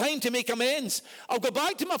home. It's time to make amends. I'll go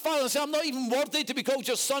back to my father and say, I'm not even worthy to be called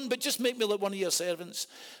your son, but just make me like one of your servants.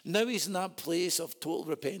 Now he's in that place of total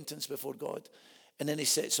repentance before God. And then he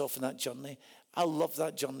sets off on that journey. I love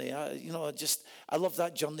that journey. I love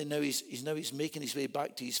that journey now. He's making his way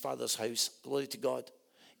back to his father's house. Glory to God.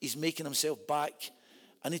 He's making himself back.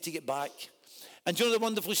 I need to get back. And do you know the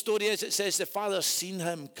wonderful story is? It says the father's seen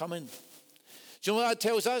him coming. Do you know what that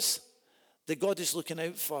tells us? That God is looking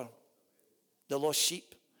out for the lost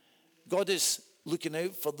sheep. God is looking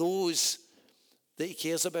out for those that he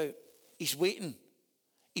cares about. He's waiting.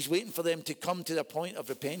 He's waiting for them to come to their point of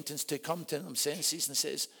repentance, to come to them senses and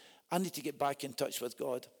says, I need to get back in touch with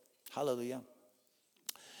God. Hallelujah.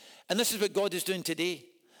 And this is what God is doing today.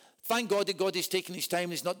 Thank God that God is taking his time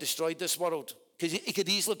and he's not destroyed this world. Because he could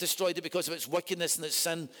easily have destroyed it because of its wickedness and its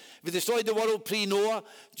sin. If he destroyed the world pre-Noah,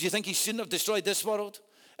 do you think he shouldn't have destroyed this world?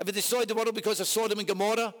 If he destroyed the world because of Sodom and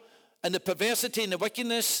Gomorrah and the perversity and the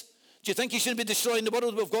wickedness, do you think he shouldn't be destroying the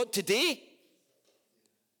world we've got today?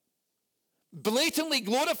 Blatantly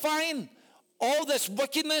glorifying all this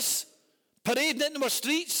wickedness, parading it in our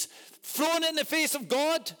streets, throwing it in the face of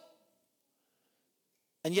God.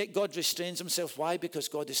 And yet God restrains himself. Why? Because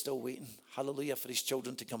God is still waiting, hallelujah, for his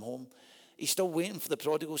children to come home. He's still waiting for the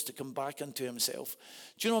prodigals to come back into himself.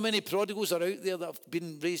 Do you know how many prodigals are out there that have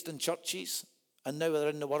been raised in churches and now are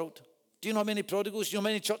in the world? Do you know how many prodigals? Do you know how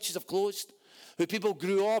many churches have closed? Who people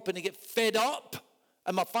grew up and they get fed up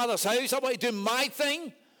in my father's house. I want to do my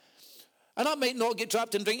thing. And that might not get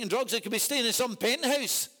trapped in drinking drugs. They could be staying in some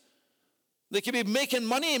penthouse. They could be making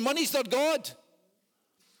money, and money's their God.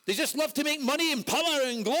 They just love to make money and power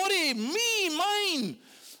and glory. Me, mine.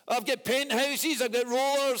 I've got penthouses, I've got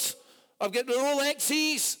rollers, I've got the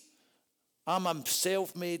Rolexes. I'm a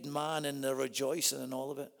self-made man and they're rejoicing in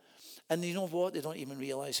all of it. And you know what? They don't even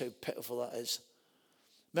realize how pitiful that is.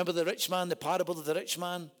 Remember the rich man, the parable of the rich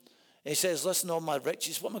man? He says, listen, all my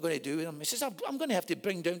riches, what am I going to do with them? He says, I'm going to have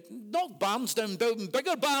to knock barns down, build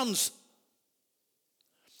bigger barns.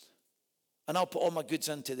 And I'll put all my goods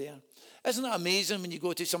into there. Isn't it amazing when you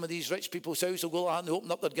go to some of these rich people's house, they'll go out and they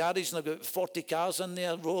open up their garage and they've got 40 cars in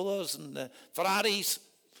there, rollers and Ferraris,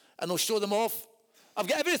 and they'll show them off. I've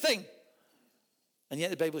got everything. And yet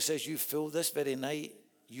the Bible says, you fool, this very night,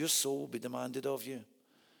 your soul will be demanded of you.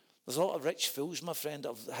 There's a lot of rich fools, my friend,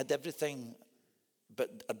 that have had everything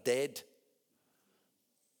but are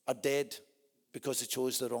dead because they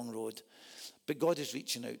chose the wrong road. But God is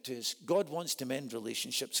reaching out to us. God wants to mend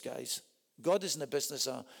relationships, guys. God is in the business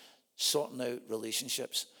of sorting out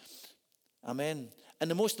relationships. Amen. And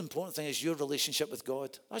the most important thing is your relationship with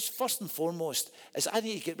God. That's first and foremost, is I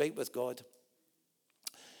need to get right with God.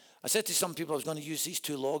 I said to some people I was going to use these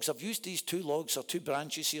two logs. I've used these two logs or two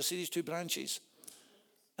branches here. See these two branches?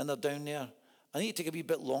 And they're down there. I need to take a wee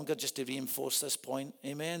bit longer just to reinforce this point.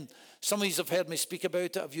 Amen. Some of you have heard me speak about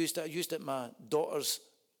it. I've used it. I used it at my daughter's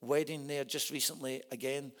wedding there just recently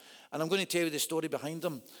again. And I'm going to tell you the story behind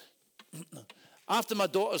them. After my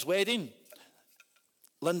daughter's wedding,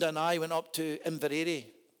 Linda and I went up to Inverary,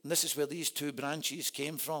 and this is where these two branches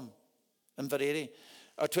came from, Inverary.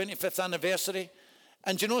 Our 25th anniversary.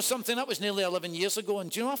 And do you know something? That was nearly 11 years ago.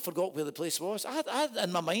 And do you know, I forgot where the place was.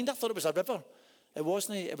 In my mind, I thought it was a river. It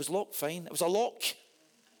wasn't. It was Loch Fyne. It was a loch.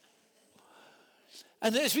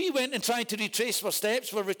 And as we went and tried to retrace our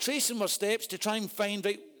steps, we're retracing our steps to try and find,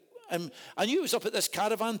 right, I knew it was up at this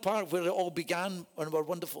caravan park where it all began on our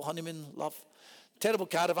wonderful honeymoon, love. Terrible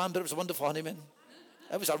caravan, but it was a wonderful honeymoon.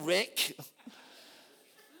 It was a wreck.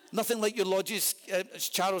 Nothing like your lodges,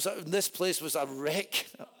 Charles. This place was a wreck.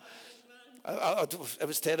 It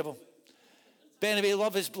was terrible. But anyway,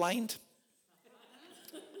 love is blind.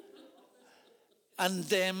 And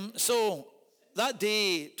so that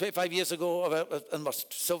day, 25 years ago, on our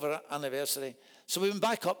silver anniversary, so we went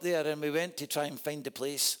back up there and we went to try and find the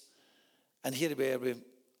place. And here we were.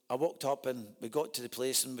 I walked up and we got to the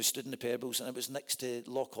place and we stood in the pebbles and it was next to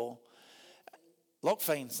Loch Hall. Loch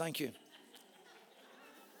Fyne, thank you.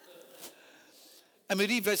 And we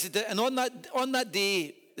revisited it. And on that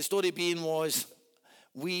day, the story being was,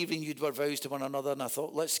 we renewed our vows to one another. And I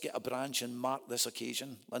thought, let's get a branch and mark this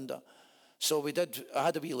occasion, Linda. So we did. I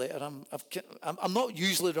had a wee letter. I'm not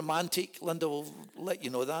usually romantic. Linda will let you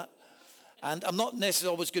know that. And I'm not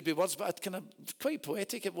necessarily always good with words, but it kind of quite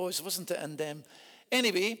poetic it was, wasn't it? And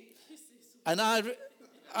anyway, and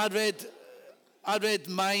I read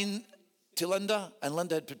mine to Linda, and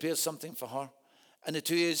Linda had prepared something for her. And the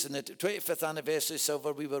two years, in the 25th anniversary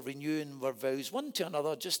silver, we were renewing our vows one to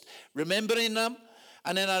another, just remembering them.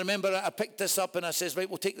 And then I remember I picked this up and I says, right,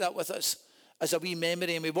 we'll take that with us as a wee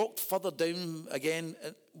memory. And we walked further down again,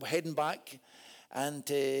 heading back and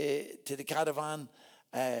to the caravan,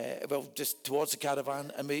 just towards the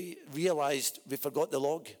caravan. And we realised we forgot the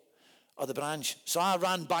log or the branch. So I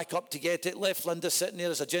ran back up to get it, left Linda sitting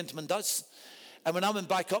there as a gentleman does. And when I went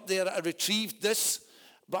back up there, I retrieved this.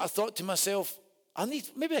 But I thought to myself,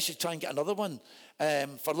 maybe I should try and get another one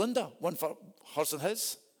for Linda, one for hers and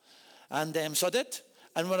his. And so I did.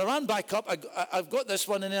 And when I ran back up, I've got this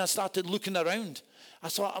one, and then I started looking around. I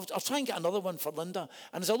thought, I'll try and get another one for Linda.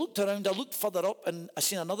 And as I looked around, I looked further up, and I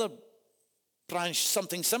seen another branch,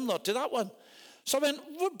 something similar to that one. So I went,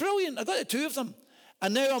 well, brilliant, I got the two of them.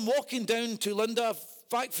 And now I'm walking down to Linda,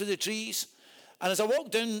 back through the trees. And as I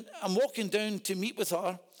walk down, I'm walking down to meet with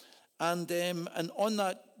her. And on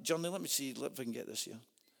that journey, let me see if I can get this here.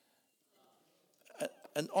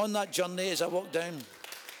 And on that journey, as I walked down,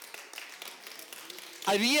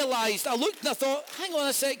 I realised, I looked and I thought, hang on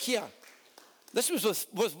a sec here. This was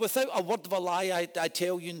without a word of a lie, I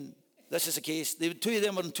tell you, this is the case. The two of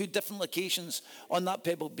them were on two different locations on that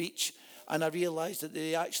pebble beach. And I realised that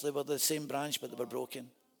they actually were the same branch, but they were broken.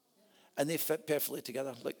 And they fit perfectly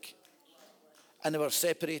together, look. And they were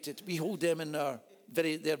separated. We hold them in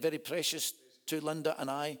they're very precious to Linda and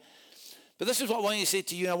I. But this is what I want to say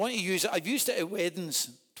to you. I want to use it. I've used it at weddings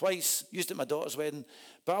twice, used it at my daughter's wedding.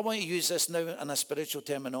 But I want to use this now in a spiritual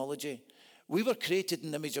terminology. We were created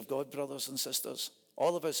in the image of God, brothers and sisters.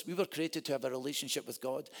 All of us, we were created to have a relationship with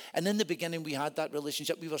God. And in the beginning, we had that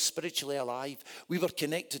relationship. We were spiritually alive. We were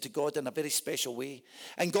connected to God in a very special way.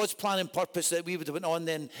 And God's plan and purpose that we would have went on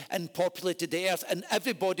then and populated the earth. And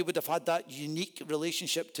everybody would have had that unique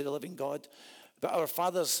relationship to the living God. But our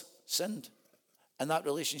fathers sinned. And that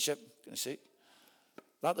relationship,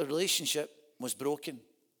 that relationship was broken.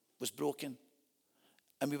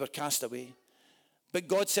 And we were cast away. But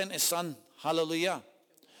God sent his son, hallelujah,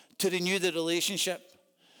 to renew the relationship.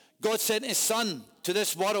 God sent his son to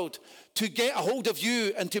this world to get a hold of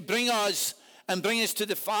you and to bring us to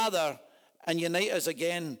the Father and unite us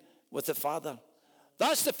again with the Father.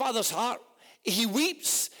 That's the Father's heart. He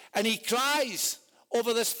weeps and he cries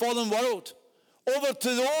over this fallen world, over to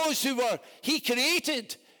those who he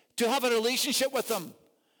created to have a relationship with him.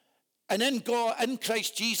 And in God, in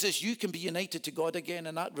Christ Jesus, you can be united to God again,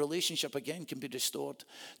 and that relationship again can be restored.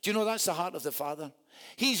 Do you know that's the heart of the Father?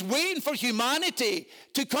 He's waiting for humanity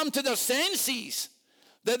to come to their senses,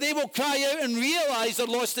 that they will cry out and realize they're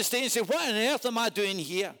lost to state and say, what on earth am I doing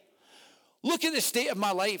here? Look at the state of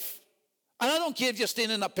my life. And I don't care if you're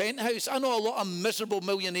staying in a penthouse. I know a lot of miserable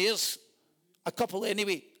millionaires, a couple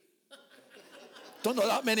anyway. Don't know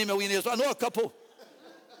that many millionaires, but I know a couple.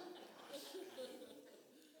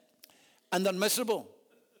 And they're miserable.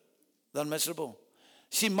 They're miserable.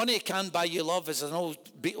 See, money can't buy you love is an old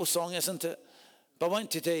Beatles song, isn't it? But I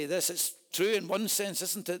want to tell you this. It's true in one sense,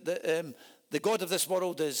 isn't it? That the God of this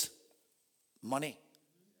world is money.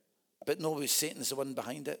 But no, Satan's the one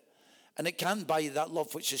behind it. And it can't buy you that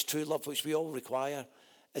love, which is true love, which we all require.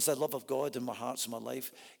 Is the love of God in our hearts and our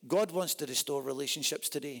life. God wants to restore relationships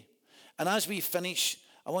today. And as we finish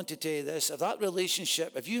I want to tell you this.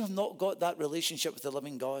 If you have not got that relationship with the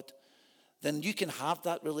living God, then you can have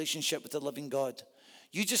that relationship with the living God.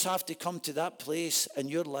 You just have to come to that place in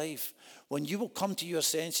your life when you will come to your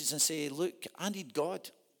senses and say, look, I need God.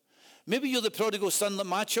 Maybe you're the prodigal son that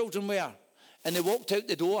my children were, and they walked out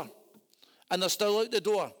the door, and they're still out the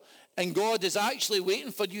door. And God is actually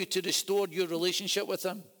waiting for you to restore your relationship with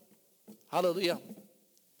him. Hallelujah.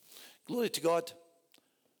 Glory to God.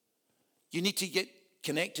 You need to get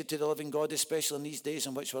connected to the living God, especially in these days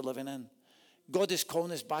in which we're living in. God is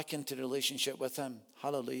calling us back into relationship with him.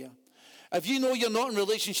 Hallelujah. If you know you're not in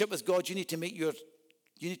relationship with God, you need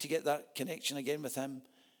to get that connection again with him.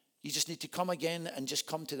 You just need to come again and just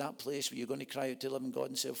come to that place where you're going to cry out to the living God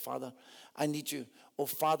and say, oh, Father, I need you. Oh,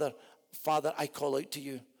 Father, I call out to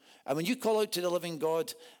you. And when you call out to the living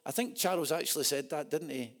God, I think Charles actually said that,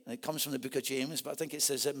 didn't he? And it comes from the book of James, but I think it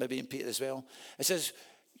says it maybe in Peter as well. It says,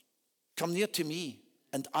 come near to me,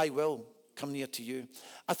 and I will come near to you.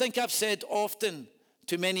 I think I've said often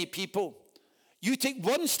to many people, you take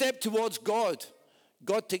one step towards God,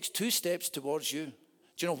 God takes 2 steps towards you. Do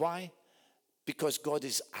you know why? Because God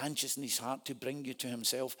is anxious in his heart to bring you to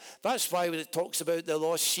himself. That's why when it talks about the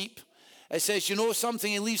lost sheep, it says, you know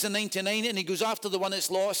something, he leaves the 99 and he goes after the one that's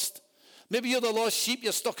lost. Maybe you're the lost sheep,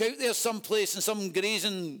 you're stuck out there someplace in some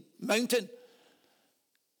grazing mountain.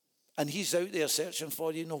 And he's out there searching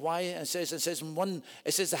for you. You know why? It says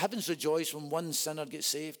the heavens rejoice when one sinner gets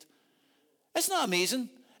saved. Isn't that amazing?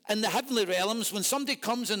 In the heavenly realms, when somebody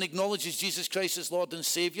comes and acknowledges Jesus Christ as Lord and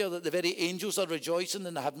Savior, that the very angels are rejoicing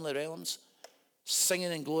in the heavenly realms,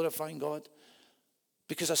 singing and glorifying God.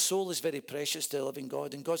 Because a soul is very precious to the living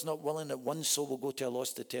God, and God's not willing that one soul will go to a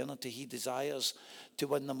lost eternity. He desires to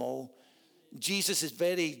win them all. Jesus is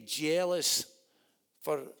very jealous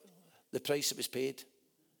for the price that was paid.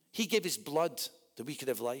 He gave his blood that we could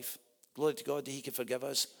have life. Glory to God that he could forgive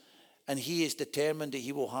us. And he is determined that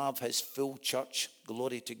he will have his full church.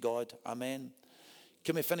 Glory to God. Amen.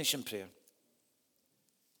 Can we finish in prayer?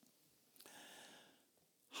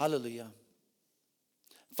 Hallelujah.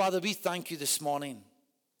 Father, we thank you this morning.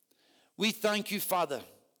 We thank you, Father,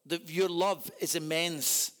 that your love is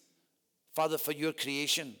immense, Father, for your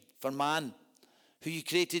creation, for man, who you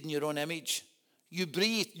created in your own image. You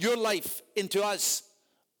breathed your life into us,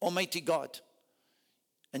 Almighty God.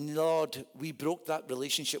 And Lord, we broke that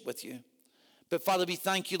relationship with you. But Father, we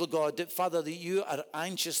thank you, Lord God, that Father, that you are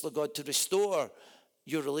anxious, Lord God, to restore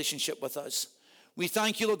your relationship with us. We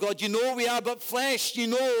thank you, Lord God, you know we are but flesh. You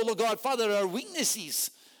know, Lord God, Father, our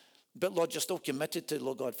weaknesses. But Lord, you're still committed to,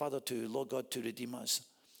 Lord God, Father, to redeem us.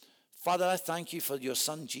 Father, I thank you for your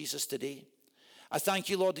son, Jesus, today. I thank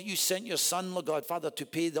you, Lord, that you sent your son, Lord God, Father, to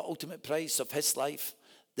pay the ultimate price of his life,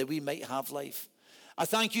 that we might have life. I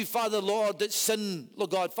thank you, Father, Lord, that sin,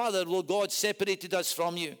 Lord God, Father, Lord God, separated us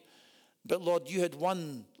from you. But Lord, you had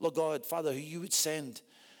one, Lord God, Father, who you would send,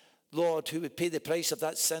 Lord, who would pay the price of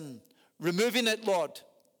that sin, removing it, Lord,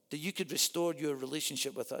 that you could restore your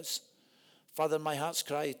relationship with us. Father, my heart's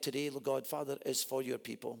cry today, Lord God, Father, is for your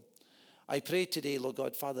people. I pray today, Lord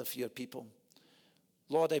God, Father, for your people.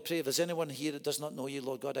 Lord, I pray if there's anyone here that does not know you,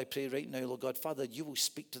 Lord God, I pray right now, Lord God, Father, you will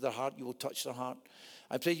speak to their heart, you will touch their heart.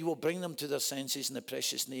 I pray you will bring them to their senses in the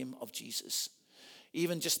precious name of Jesus.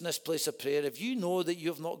 Even just in this place of prayer, if you know that you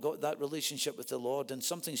have not got that relationship with the Lord and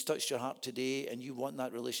something's touched your heart today and you want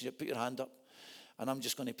that relationship, put your hand up and I'm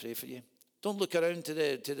just going to pray for you. Don't look around to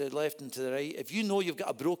the left and to the right. If you know you've got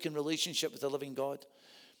a broken relationship with the living God,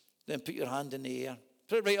 then put your hand in the air.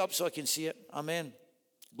 Put it right up so I can see it. Amen.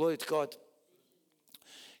 Glory to God.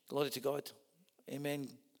 Glory to God. Amen.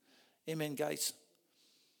 Amen, guys.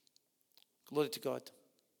 Glory to God.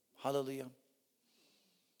 Hallelujah.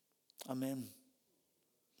 Amen.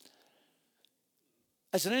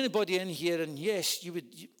 Is there anybody in here, and yes,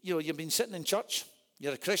 you've been sitting in church,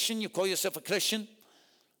 you're a Christian, you call yourself a Christian,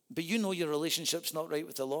 but you know your relationship's not right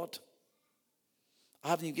with the Lord. I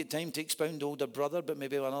haven't even got time to expound older brother, but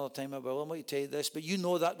maybe another time I will. I want to tell you this, but you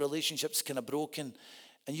know that relationship's kind of broken,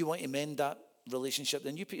 and you want to mend that relationship,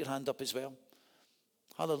 then you put your hand up as well.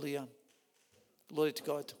 Hallelujah. Glory to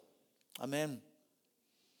God. Amen.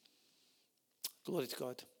 Glory to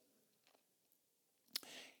God.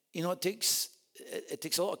 You know, it takes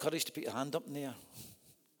a lot of courage to put your hand up in the air.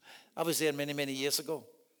 I was there many, many years ago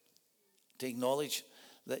to acknowledge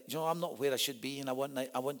that, you know, I'm not where I should be, and I want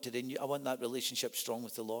that relationship strong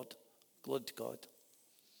with the Lord. Glory to God.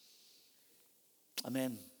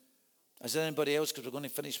 Amen. Is there anybody else? Because we're going to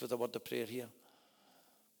finish with a word of prayer here.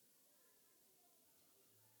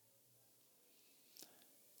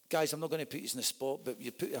 Guys, I'm not going to put you in the spot, but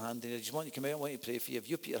you put your hand in there. Do you want to come out? I want to pray for you. If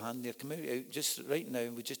you put your hand there, come out just right now.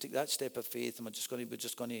 We just take that step of faith, and we're just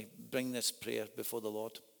going to bring this prayer before the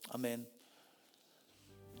Lord. Amen.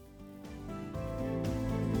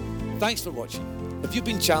 Thanks for watching. If you've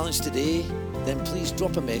been challenged today, then please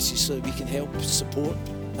drop a message so that we can help support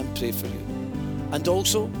and pray for you. And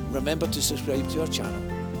also, remember to subscribe to our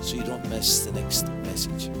channel so you don't miss the next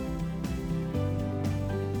message.